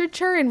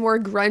portraiture and more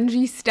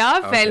grungy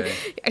stuff. Okay.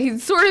 And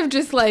he's sort of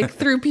just like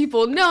through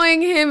people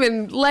knowing him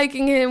and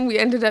liking him, we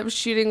ended up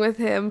shooting with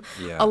him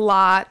a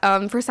lot.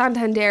 For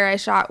Santander, I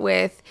shot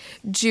with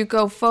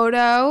Juco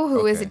Photo,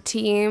 who is a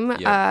team.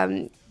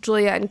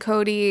 Julia and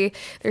Cody,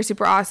 they're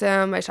super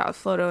awesome. I shot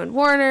with Floto and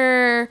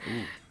Warner.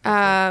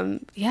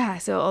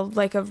 So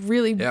like a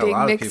really big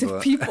mix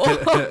of people.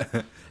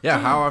 Yeah,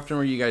 how often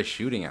were you guys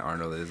shooting at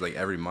Arnold? Is it like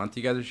every month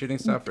you guys are shooting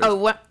stuff?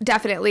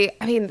 Definitely.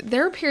 I mean,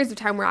 there were periods of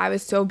time where I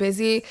was so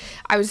busy.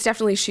 I was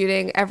definitely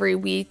shooting every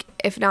week,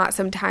 if not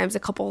sometimes a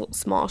couple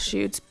small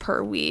shoots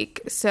per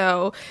week.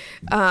 So,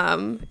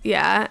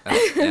 yeah.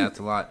 That's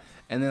a lot.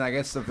 And then I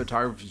guess the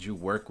photographers you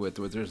work with,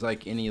 was there's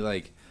like any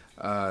like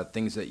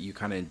things that you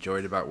kind of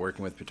enjoyed about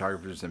working with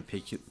photographers in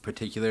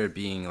particular,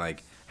 being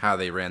like how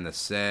they ran the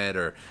set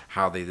or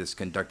how they just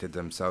conducted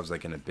themselves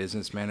like in a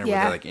business manner? Were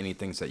there like any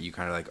things that you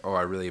kind of like, oh,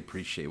 I really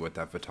appreciate what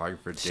that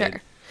photographer did?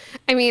 Sure.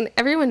 I mean,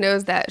 everyone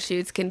knows that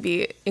shoots can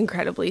be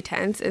incredibly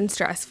tense and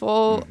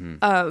stressful.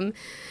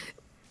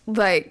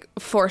 Like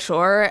for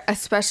sure,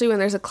 especially when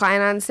there's a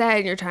client on set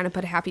and you're trying to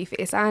put a happy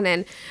face on.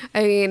 And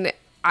I mean,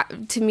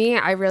 to me,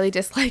 I really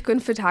dislike when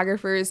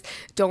photographers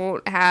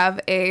don't have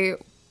a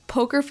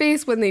poker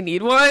face when they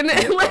need one.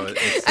 Like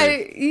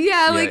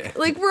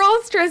we're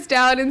all stressed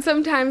out, and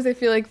sometimes I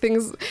feel like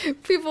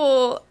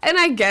people, and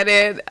I get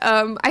it.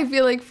 I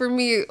feel like for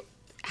me,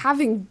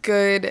 having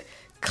good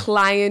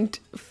client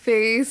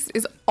face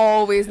is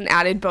always an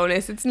added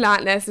bonus. It's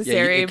not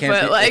necessary,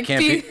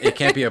 it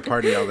can't be a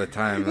party all the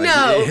time. Like,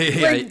 no,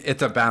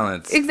 it's a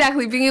balance.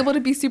 Exactly. Being able to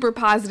be super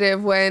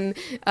positive when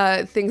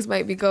things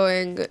might be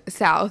going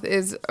south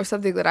is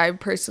something that I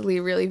personally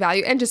really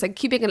value. And just like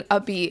keeping an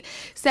upbeat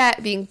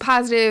set, being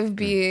positive,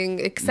 being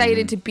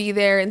excited to be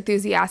there,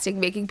 enthusiastic,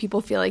 making people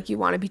feel like you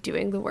want to be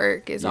doing the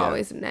work is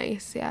always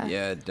nice.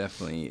 Yeah,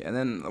 definitely. And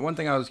then one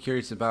thing I was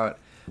curious about,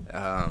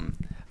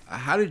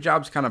 how do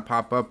jobs kind of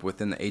pop up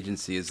within the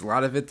agency? Is a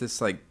lot of it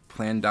this like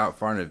planned out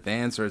far in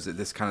advance, or is it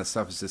this kind of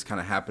stuff is just kind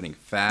of happening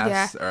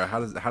fast? Or how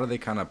do they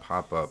kind of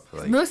pop up?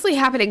 Like, mostly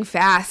happening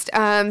fast.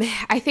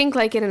 I think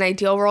like in an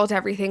ideal world,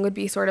 everything would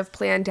be sort of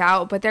planned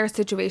out, but there are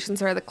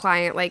situations where the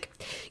client like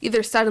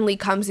either suddenly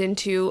comes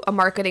into a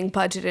marketing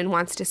budget and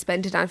wants to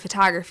spend it on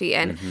photography,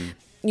 and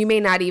you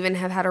may not even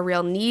have had a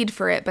real need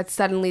for it, but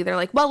suddenly they're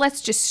like, well, let's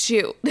just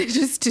shoot.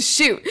 Just to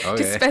shoot,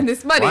 to spend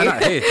this money. Why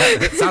not? Hey,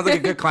 that sounds like a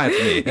good client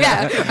to me.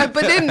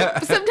 But then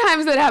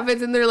sometimes that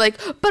happens and they're like,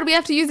 but we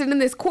have to use it in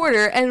this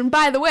quarter. And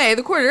by the way,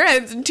 the quarter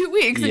ends in 2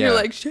 weeks. And you're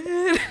like,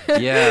 shit.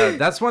 Yeah,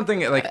 that's one thing.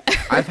 Like,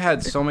 I've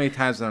had so many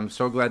times, and I'm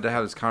so glad to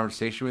have this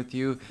conversation with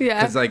you.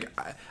 Because, like,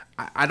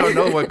 I don't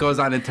know what goes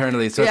on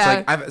internally. So it's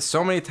like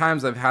so many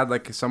times I've had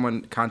like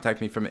someone contact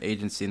me from an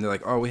agency and they're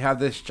like, oh, we have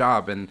this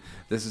job and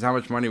this is how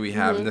much money we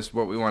have and this is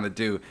what we want to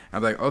do.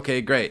 I'm like,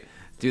 okay, great.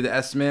 Do the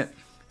estimate.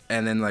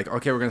 And then like,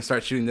 okay, we're going to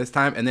start shooting this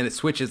time. And then it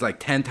switches like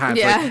 10 times.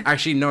 Like,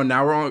 actually, no,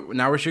 now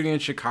we're shooting in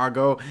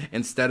Chicago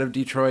instead of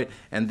Detroit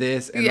and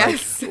this. And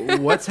like,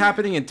 what's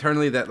happening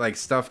internally that like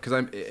stuff,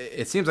 because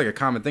it seems like a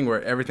common thing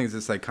where everything's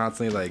just like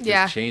constantly like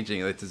just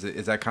changing. Like,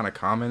 is that kind of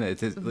common?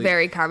 It's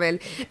very common.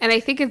 And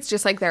I think it's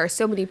just like there are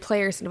so many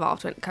players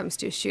involved when it comes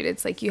to a shoot.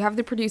 It's like you have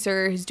the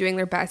producer who's doing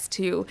their best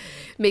to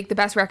make the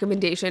best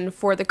recommendation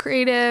for the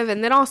creative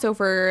and then also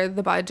for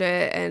the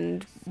budget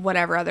and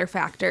whatever other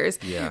factors.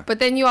 But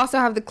then you also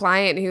have the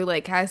client who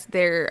like has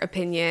their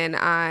opinion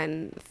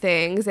on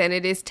things, and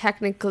it is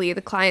technically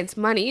the client's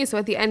money, so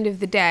at the end of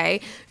the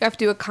day you have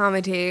to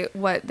accommodate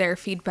what their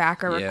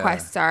feedback or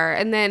requests are.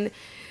 And then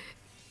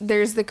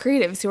there's the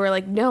creatives who are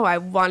like, no, I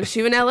want to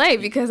shoot in LA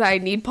because I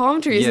need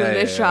palm trees in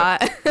this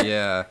shot.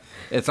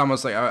 It's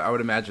almost like I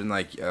would imagine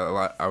like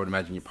I would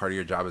imagine part of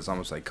your job is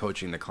almost like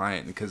coaching the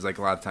client, because like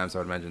a lot of times I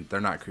would imagine they're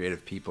not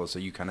creative people, so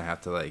you kind of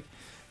have to like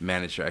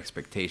manage your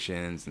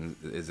expectations, and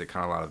is it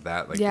kind of a lot of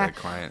that, like the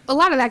client? A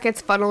lot of that gets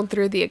funneled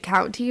through the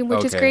account team,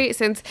 which is great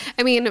since,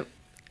 I mean,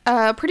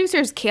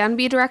 producers can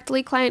be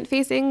directly client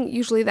facing.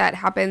 Usually that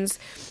happens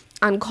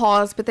on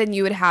calls, but then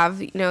you would have,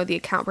 the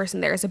account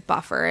person there as a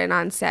buffer, and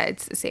on set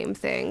it's the same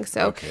thing.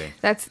 So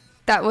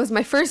that was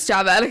my first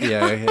job at it.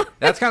 Yeah,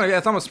 that's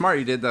almost smart.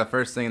 You did the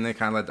first thing, and then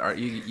kind of let the art.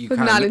 You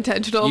kind of not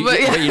intentional, but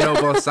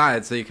both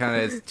sides, so you kind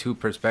of it's two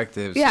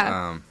perspectives.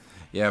 Yeah.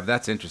 Yeah, but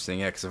that's interesting.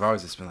 Yeah, because I've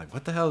always just been like,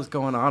 "What the hell is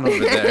going on over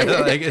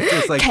there?" Like it's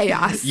just like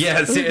chaos. Yeah,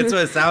 it's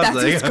what it sounds that's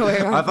like. What's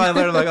going on. I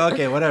finally learned like,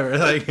 okay, whatever.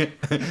 Like,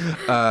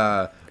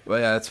 well,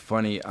 yeah, that's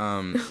funny.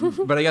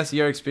 But I guess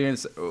your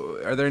experience,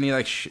 are there any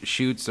like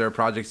shoots or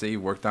projects that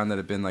you've worked on that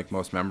have been like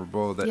most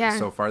memorable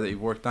so far that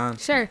you've worked on?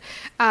 Sure.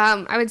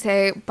 I would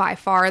say by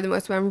far the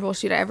most memorable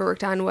shoot I ever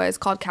worked on was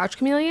called Couch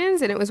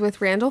Chameleons, and it was with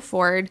Randall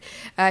Ford.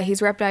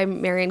 He's repped by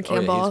Marion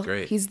Campbell. Yeah, he's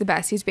great. He's the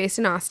best. He's based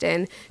in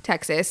Austin,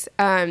 Texas.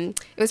 It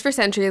was for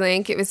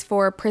CenturyLink. It was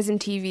for Prison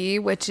TV,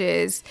 which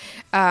is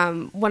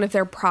one of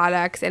their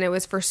products, and it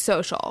was for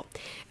social.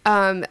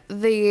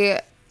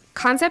 The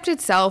concept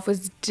itself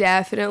was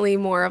definitely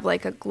more of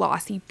like a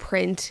glossy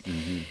print,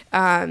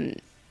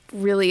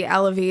 really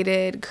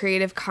elevated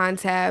creative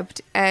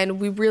concept, and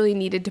we really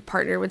needed to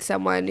partner with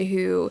someone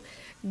who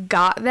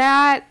got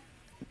that.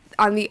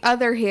 On the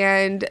other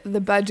hand, the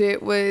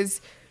budget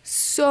was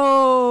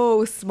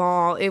so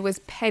small. It was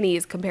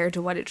pennies compared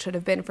to what it should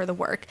have been for the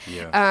work.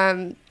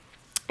 And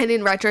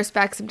in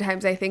retrospect,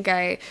 sometimes I think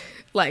I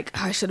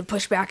should have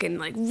pushed back and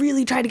like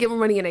really tried to get more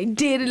money, and I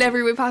did in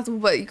every way possible,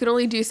 but you can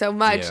only do so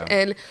much.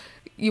 And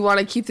you want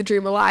to keep the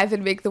dream alive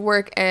and make the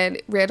work.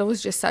 And Randall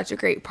was just such a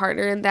great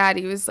partner in that.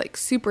 He was like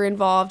super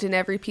involved in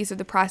every piece of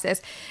the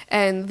process,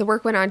 and the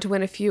work went on to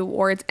win a few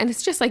awards, and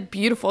it's just like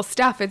beautiful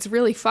stuff. It's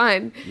really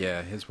fun.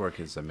 Yeah, his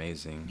work is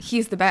amazing.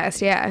 He's the best.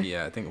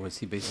 Yeah, I think, was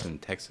he based in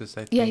Texas?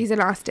 I think. Yeah, he's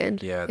in Austin.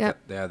 Yeah.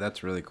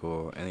 That's really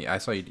cool. And I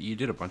saw you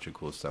did a bunch of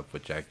cool stuff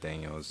with Jack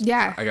Daniels.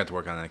 Yeah, I got to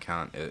work on that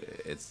account.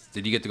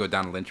 Did you get to go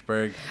down to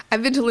Lynchburg?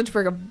 I've been to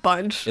Lynchburg a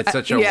bunch. It's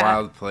such a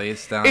wild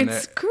place down there.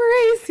 It's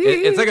crazy.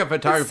 It's like a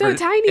photographer. It's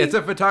so tiny. It's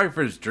a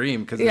photographer's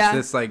dream, because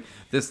it's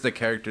this the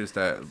characters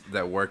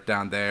that work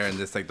down there, and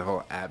this like the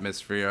whole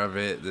atmosphere of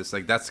it. This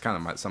like that's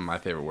kind of some of my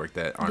favorite work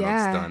that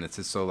Arnold's done. It's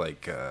just so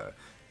like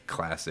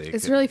classic.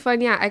 It's really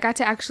fun. Yeah, I got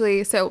to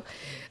actually. So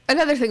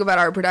another thing about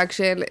art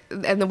production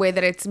and the way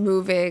that it's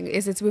moving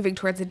is it's moving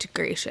towards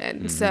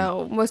integration.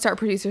 So most art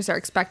producers are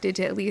expected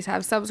to at least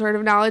have some sort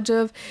of knowledge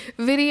of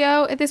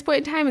video at this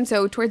point in time. And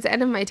so towards the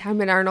end of my time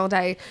at Arnold,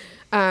 I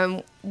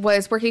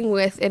was working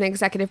with an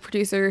executive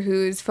producer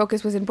whose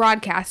focus was in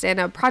broadcast, and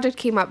a project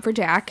came up for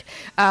Jack,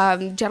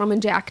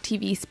 Gentleman Jack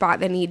TV spot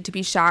that needed to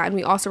be shot, and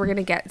we also were going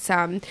to get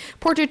some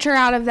portraiture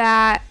out of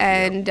that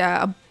and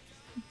a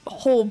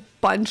whole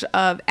bunch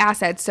of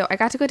assets. So I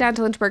got to go down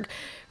to Lynchburg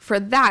for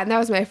that, and that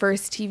was my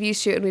first TV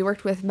shoot, and we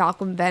worked with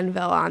Malcolm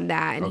Venville on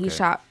that, and he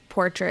shot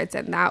portraits,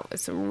 and that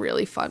was some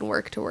really fun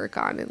work to work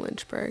on in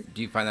Lynchburg.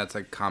 Do you find that's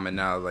like common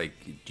now? Like,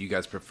 do you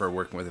guys prefer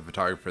working with a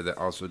photographer that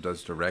also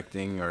does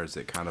directing, or is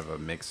it kind of a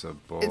mix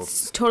of both?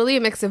 It's totally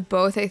a mix of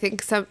both. I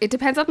think it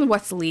depends on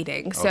what's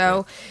leading.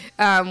 So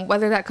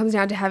whether that comes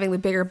down to having the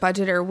bigger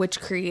budget or which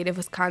creative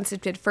was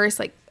concepted first,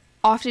 like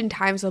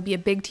oftentimes there'll be a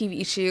big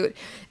TV shoot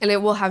and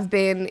it will have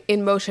been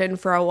in motion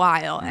for a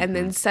while, and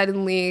then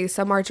suddenly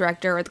some art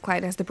director or the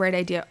client has the bright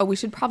idea, we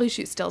should probably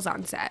shoot stills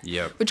on set,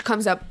 which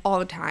comes up all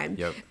the time.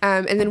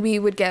 And then we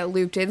would get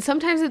looped in,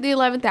 sometimes at the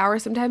 11th hour,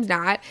 sometimes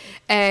not,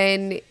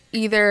 and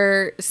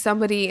either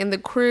somebody in the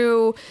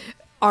crew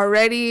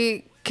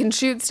already can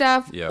shoot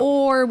stuff,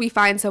 or we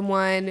find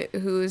someone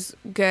who's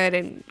good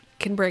and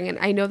can bring in.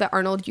 I know that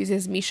Arnold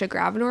uses Misha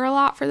Gravenor a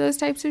lot for those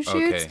types of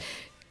shoots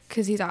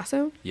because he's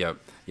awesome. Yeah,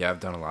 I've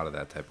done a lot of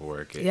that type of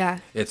work.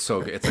 It's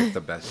so good. It's like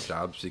the best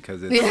jobs,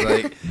 because it's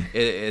like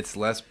it's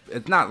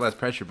not less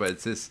pressure, but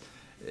it's just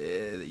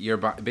you're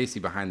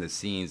basically behind the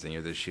scenes and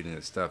you're just shooting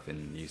this stuff,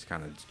 and you just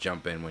kind of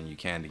jump in when you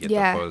can to get the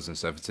photos and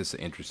stuff. It's just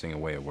an interesting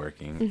way of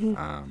working.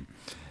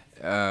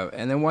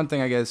 And then one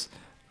thing, I guess,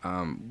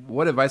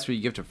 what advice would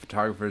you give to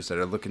photographers that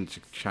are looking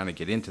to trying to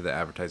get into the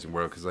advertising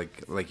world? Because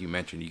like you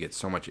mentioned, you get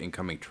so much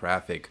incoming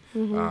traffic.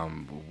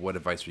 What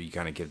advice would you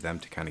kind of give them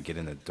to kind of get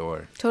in the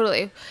door?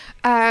 Totally.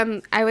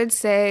 I would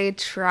say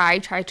try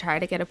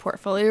to get a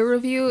portfolio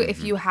review.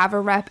 If you have a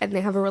rep and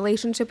they have a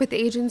relationship with the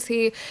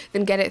agency,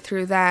 then get it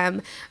through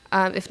them.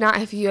 If not,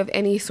 if you have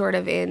any sort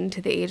of in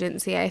to the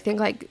agency, I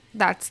think like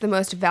that's the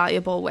most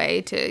valuable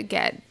way to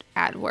get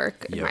ad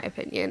work, in my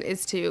opinion,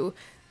 is to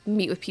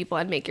meet with people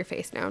and make your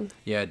face known.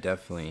 Yeah,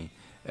 definitely.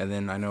 And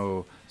then I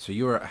know, so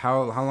you were,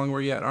 how long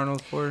were you at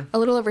Arnold for? A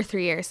little over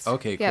 3 years.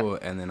 Okay, cool.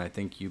 And then I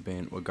think you've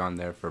been gone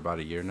there for about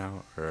a year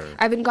now, or?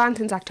 I've been gone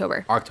since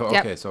October.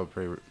 Okay, so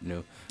pretty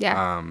new.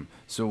 Yeah.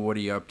 So what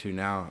are you up to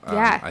now?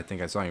 I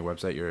think I saw on your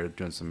website you're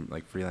doing some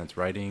like freelance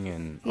writing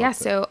and. Yeah.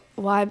 So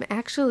I'm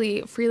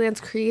actually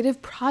freelance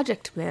creative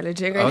project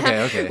managing right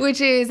now, okay. which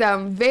is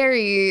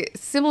very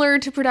similar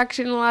to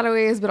production in a lot of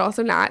ways, but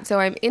also not. So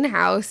I'm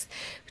in-house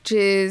which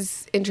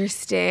is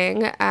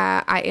interesting.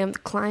 I am the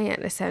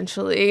client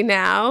essentially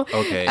now.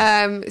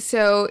 Okay.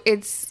 So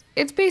it's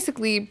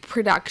basically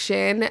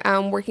production,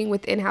 working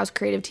with in-house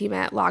creative team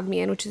at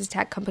LogMeIn, which is a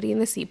tech company in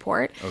the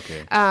Seaport.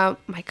 Okay.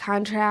 My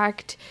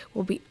contract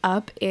will be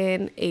up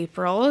in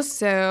April,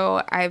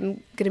 so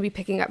I'm going to be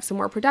picking up some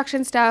more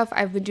production stuff.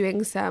 I've been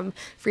doing some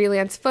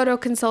freelance photo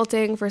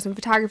consulting for some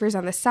photographers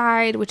on the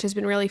side, which has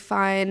been really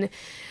fun.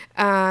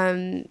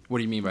 What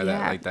do you mean by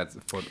that? Like that's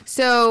photo?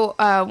 So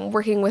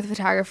working with a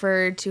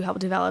photographer to help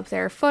develop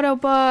their photo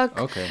book.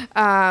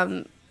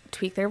 Okay.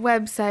 Tweak their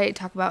website,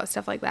 talk about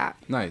stuff like that.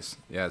 Nice.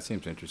 Yeah, it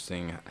seems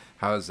interesting.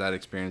 How has that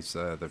experience,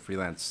 the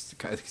freelance?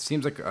 It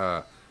seems like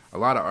a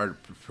lot of art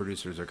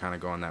producers are kind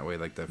of going that way,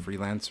 like the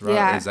freelance route.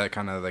 Yeah. Is that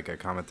kind of like a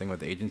common thing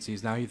with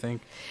agencies now, you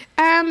think?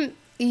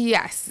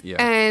 Yes.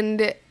 Yeah.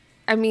 And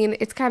I mean,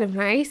 it's kind of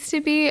nice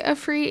to be a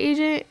free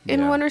agent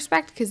in one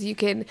respect because you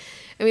can,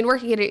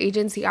 working at an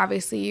agency,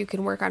 obviously you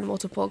can work on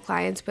multiple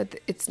clients, but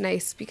it's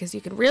nice because you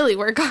can really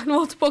work on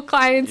multiple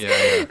clients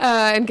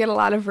and get a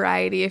lot of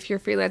variety if you're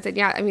freelance.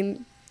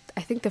 And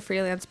I think the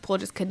freelance pool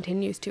just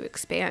continues to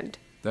expand.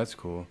 That's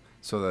cool.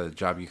 So the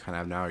job you kind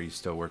of have now, are you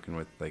still working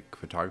with like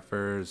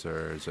photographers,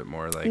 or is it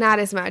more like... Not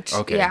as much.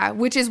 Okay. Yeah,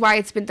 which is why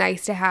it's been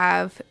nice to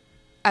have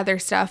other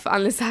stuff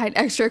on the side,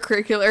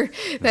 extracurricular,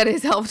 that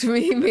has helped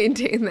me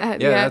maintain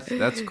that. Yeah,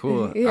 that's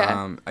cool.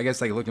 Yeah. I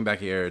guess like looking back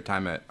at your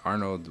time at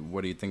Arnold,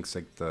 what do you think's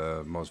like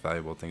the most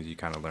valuable things you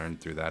kind of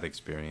learned through that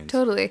experience?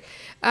 Totally.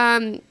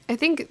 I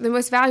think the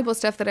most valuable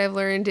stuff that I've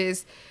learned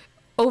is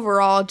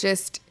overall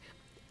just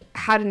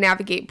how to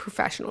navigate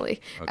professionally.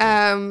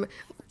 Okay.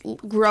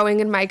 Growing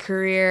in my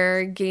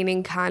career,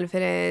 gaining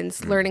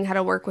confidence, learning how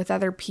to work with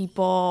other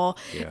people,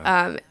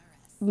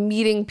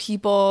 meeting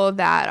people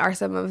that are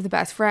some of the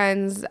best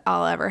friends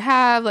I'll ever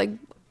have, like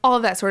all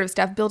of that sort of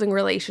stuff, building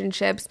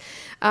relationships.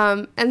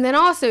 And then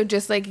also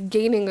just like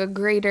gaining a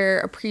greater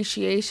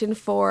appreciation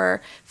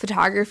for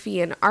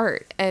photography and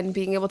art and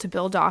being able to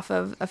build off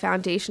of a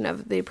foundation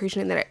of the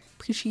appreciation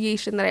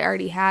that I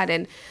already had,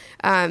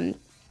 and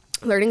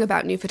learning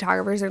about new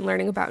photographers and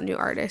learning about new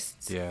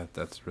artists. Yeah,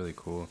 that's really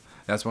cool.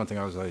 That's one thing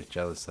I was always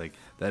jealous. Like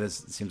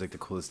seems like the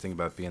coolest thing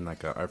about being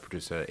like an art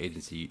producer at an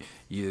agency.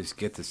 You just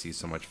get to see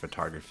so much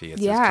photography.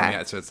 It's just coming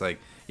out. So it's like,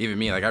 even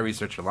me, like I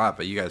research a lot,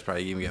 but you guys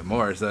probably even get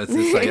more. So it's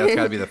just like, that's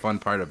gotta be the fun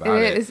part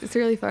about it. It's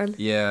really fun.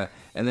 Yeah.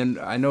 And then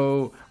I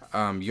know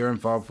you're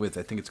involved with,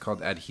 I think it's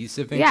called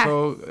Adhesive Yeah.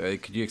 Info.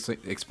 Could you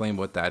explain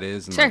what that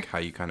is and Sure. like how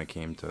you kind of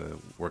came to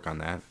work on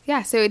that?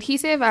 Yeah, so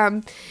Adhesive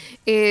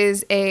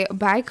is a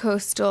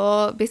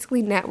bi-coastal,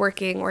 basically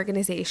networking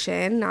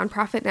organization,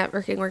 nonprofit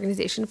networking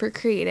organization for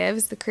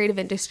creatives, the creative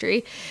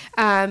industry.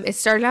 It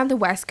started on the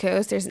West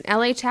Coast. There's an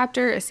LA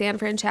chapter, a San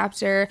Fran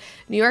chapter,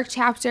 New York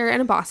chapter,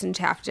 and a Boston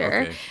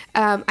chapter. Okay.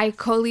 I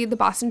co-lead the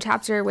Boston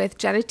chapter with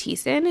Jenna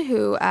Thiessen,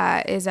 who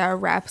is a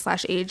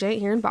rep/agent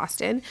here in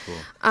Boston.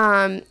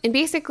 Cool. And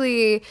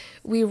basically,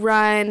 we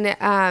run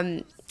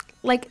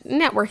like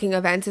networking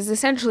events is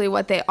essentially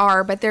what they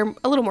are, but they're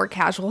a little more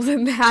casual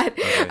than that.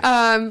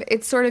 Okay.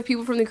 It's sort of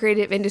people from the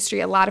creative industry,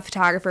 a lot of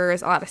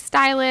photographers, a lot of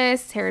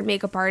stylists, hair and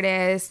makeup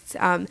artists,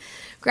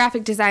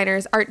 graphic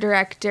designers, art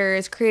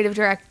directors, creative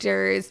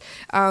directors.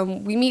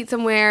 We meet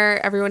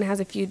somewhere, everyone has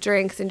a few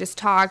drinks and just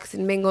talks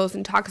and mingles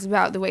and talks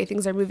about the way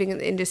things are moving in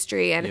the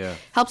industry and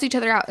helps each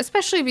other out,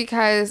 especially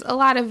because a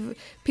lot of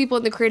people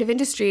in the creative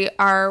industry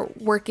are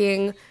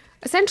working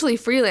essentially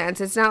freelance.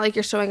 It's not like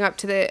you're showing up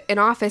to an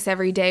office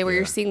every day where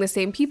you're seeing the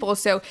same people.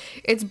 So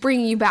it's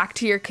bringing you back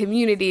to your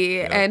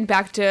community and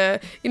back to,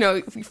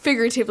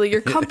 figuratively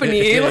your company.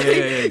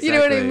 Exactly. You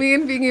know what I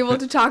mean? Being able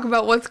to talk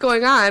about what's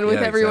going on with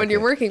everyone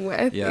you're working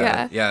with.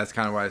 Yeah. That's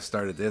kind of why I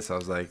started this. I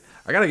was like,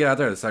 I got to get out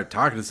there and start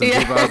talking to some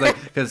people. I was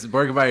like, because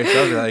working by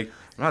yourself, you're like,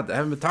 I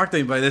haven't been talking to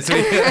anybody this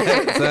week.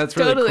 So that's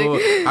really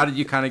cool. How did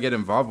you kind of get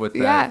involved with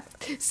that?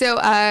 Yeah.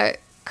 So,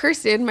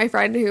 Kirsten, my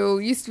friend who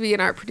used to be an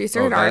art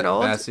producer at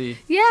Arnold. Massey?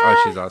 Yeah.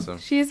 Oh, she's awesome.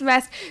 She's the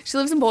best. She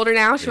lives in Boulder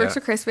now. She works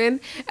for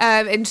Crispin.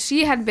 And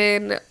she had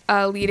been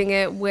leading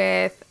it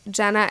with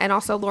Jenna and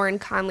also Lauren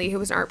Conley, who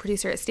was an art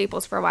producer at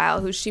Staples for a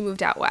while, she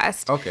moved out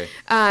west. Okay.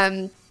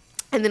 And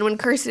then when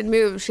Kirsten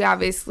moved, she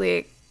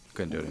obviously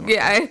couldn't do it anymore.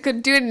 Yeah, I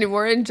couldn't do it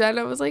anymore. And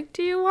Jenna was like,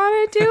 do you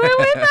want to do it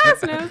with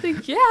us? And I was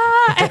like,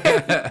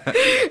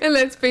 yeah. And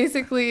that's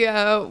basically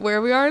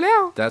where we are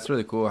now. That's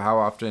really cool. How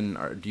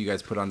often do you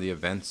guys put on the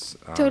events?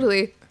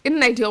 Totally. In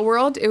an ideal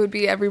world, it would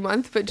be every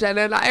month, but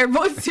Jenna and I are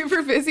both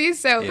super busy,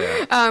 so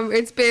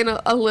it's been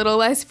a little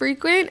less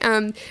frequent.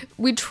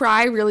 We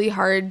try really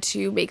hard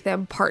to make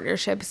them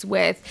partnerships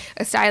with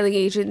a styling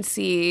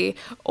agency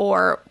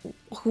or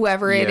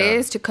whoever it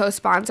is to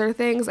co-sponsor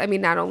things. I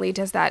mean, not only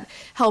does that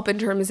help in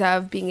terms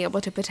of being able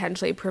to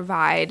potentially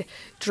provide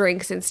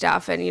drinks and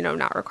stuff and,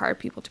 not require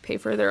people to pay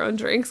for their own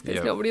drinks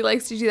because nobody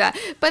likes to do that,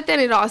 but then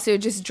it also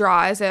just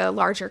draws a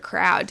larger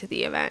crowd to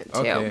the event, too.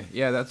 Okay.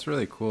 Yeah, that's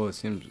really cool. It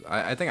seems,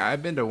 I think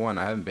I've been to one.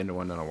 I haven't been to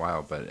one in a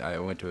while, but I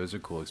went to it. It was a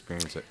cool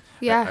experience.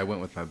 I went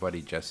with my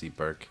buddy Jesse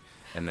Burke.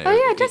 And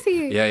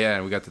Jesse. Yeah,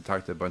 and we got to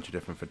talk to a bunch of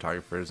different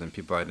photographers and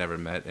people I'd never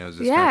met. And it was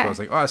just kind of cool. I was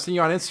like, oh, I've seen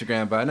you on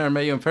Instagram, but I never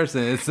met you in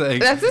person. It's like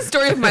that's the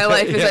story of my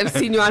life is I've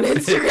seen you on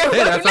Instagram.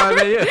 Yeah, that's how I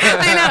met you.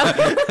 I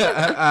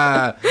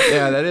know.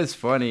 Yeah, that is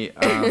funny.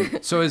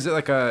 So is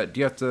it do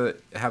you have to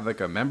have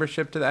like a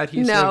membership to the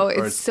adhesive? No,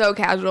 it's so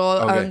casual.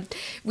 Okay.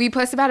 We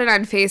post about it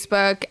on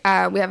Facebook.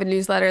 We have a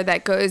newsletter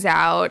that goes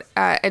out,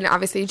 and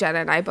obviously Jenna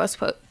and I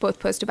both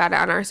post about it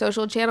on our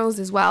social channels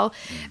as well.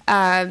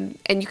 And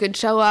you could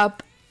show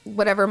up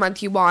whatever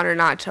month you want or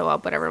not show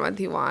up whatever month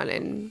you want.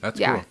 And that's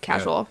cool.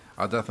 Casual.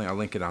 Yeah. I'll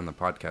link it on the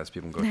podcast.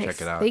 People can go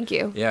check it out. Thank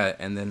you. Yeah,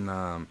 and then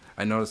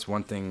I noticed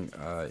one thing.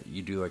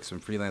 You do like some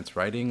freelance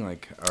writing,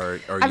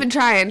 I've been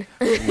trying.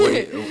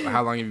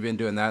 How long have you been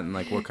doing that, and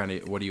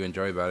what do you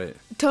enjoy about it?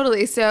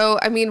 Totally. So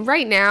I mean,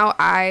 right now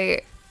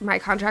my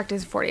contract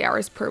is 40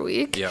 hours per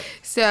week. Yep.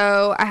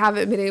 So I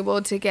haven't been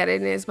able to get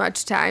in as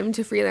much time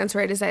to freelance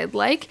write as I'd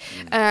like.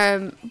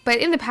 But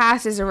in the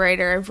past as a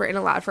writer, I've written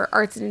a lot for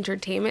arts and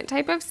entertainment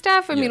type of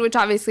stuff. I mean, which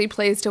obviously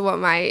plays to what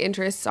my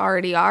interests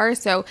already are.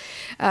 So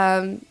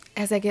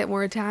as I get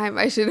more time,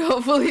 I should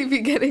hopefully be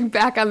getting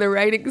back on the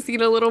writing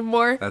scene a little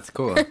more. That's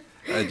cool.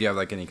 Do you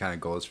have any kind of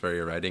goals for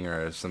your writing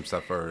or some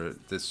stuff, or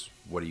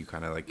what do you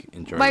kind of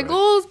enjoy? My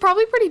goal is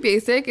probably pretty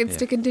basic. It's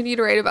to continue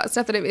to write about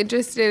stuff that I'm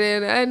interested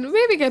in and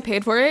maybe get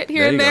paid for it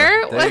here and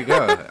there. There you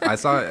go. I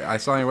saw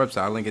on your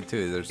website. I'll link it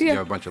too. You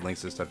have a bunch of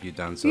links to stuff you've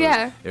done. So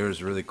it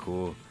was really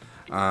cool.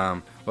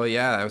 Well,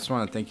 yeah, I just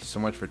want to thank you so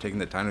much for taking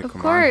the time to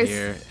come on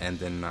here. And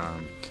then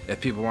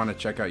if people want to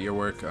check out your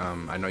work,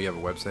 I know you have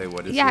a website.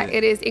 What is it? Yeah,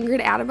 it is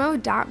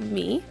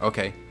ingridadamow.me.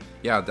 Okay.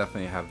 Yeah, I'll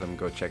definitely have them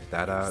go check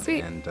that out.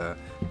 Sweet. And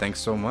thanks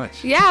so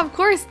much. Yeah, of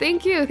course.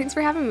 Thank you. Thanks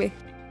for having me.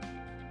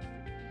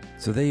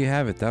 So there you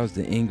have it. That was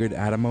the Ingrid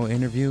Adamow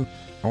interview.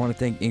 I want to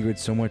thank Ingrid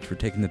so much for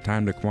taking the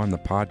time to come on the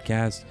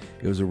podcast.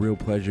 It was a real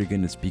pleasure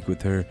getting to speak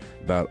with her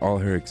about all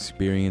her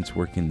experience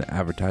working the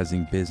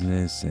advertising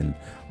business and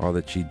all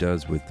that she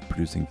does with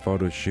producing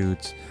photo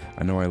shoots.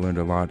 I know I learned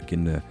a lot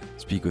getting to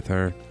speak with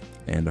her,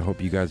 and I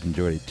hope you guys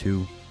enjoyed it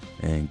too.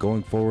 And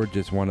going forward,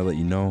 just want to let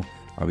you know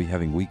I'll be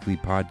having weekly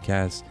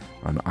podcasts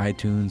on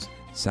iTunes,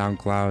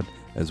 SoundCloud,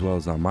 as well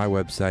as on my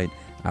website,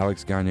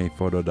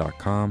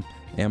 alexgagnephoto.com,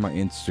 and my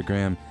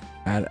Instagram,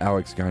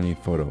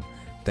 @AlexGagnePhoto.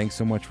 Thanks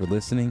so much for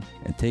listening,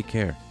 and take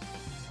care.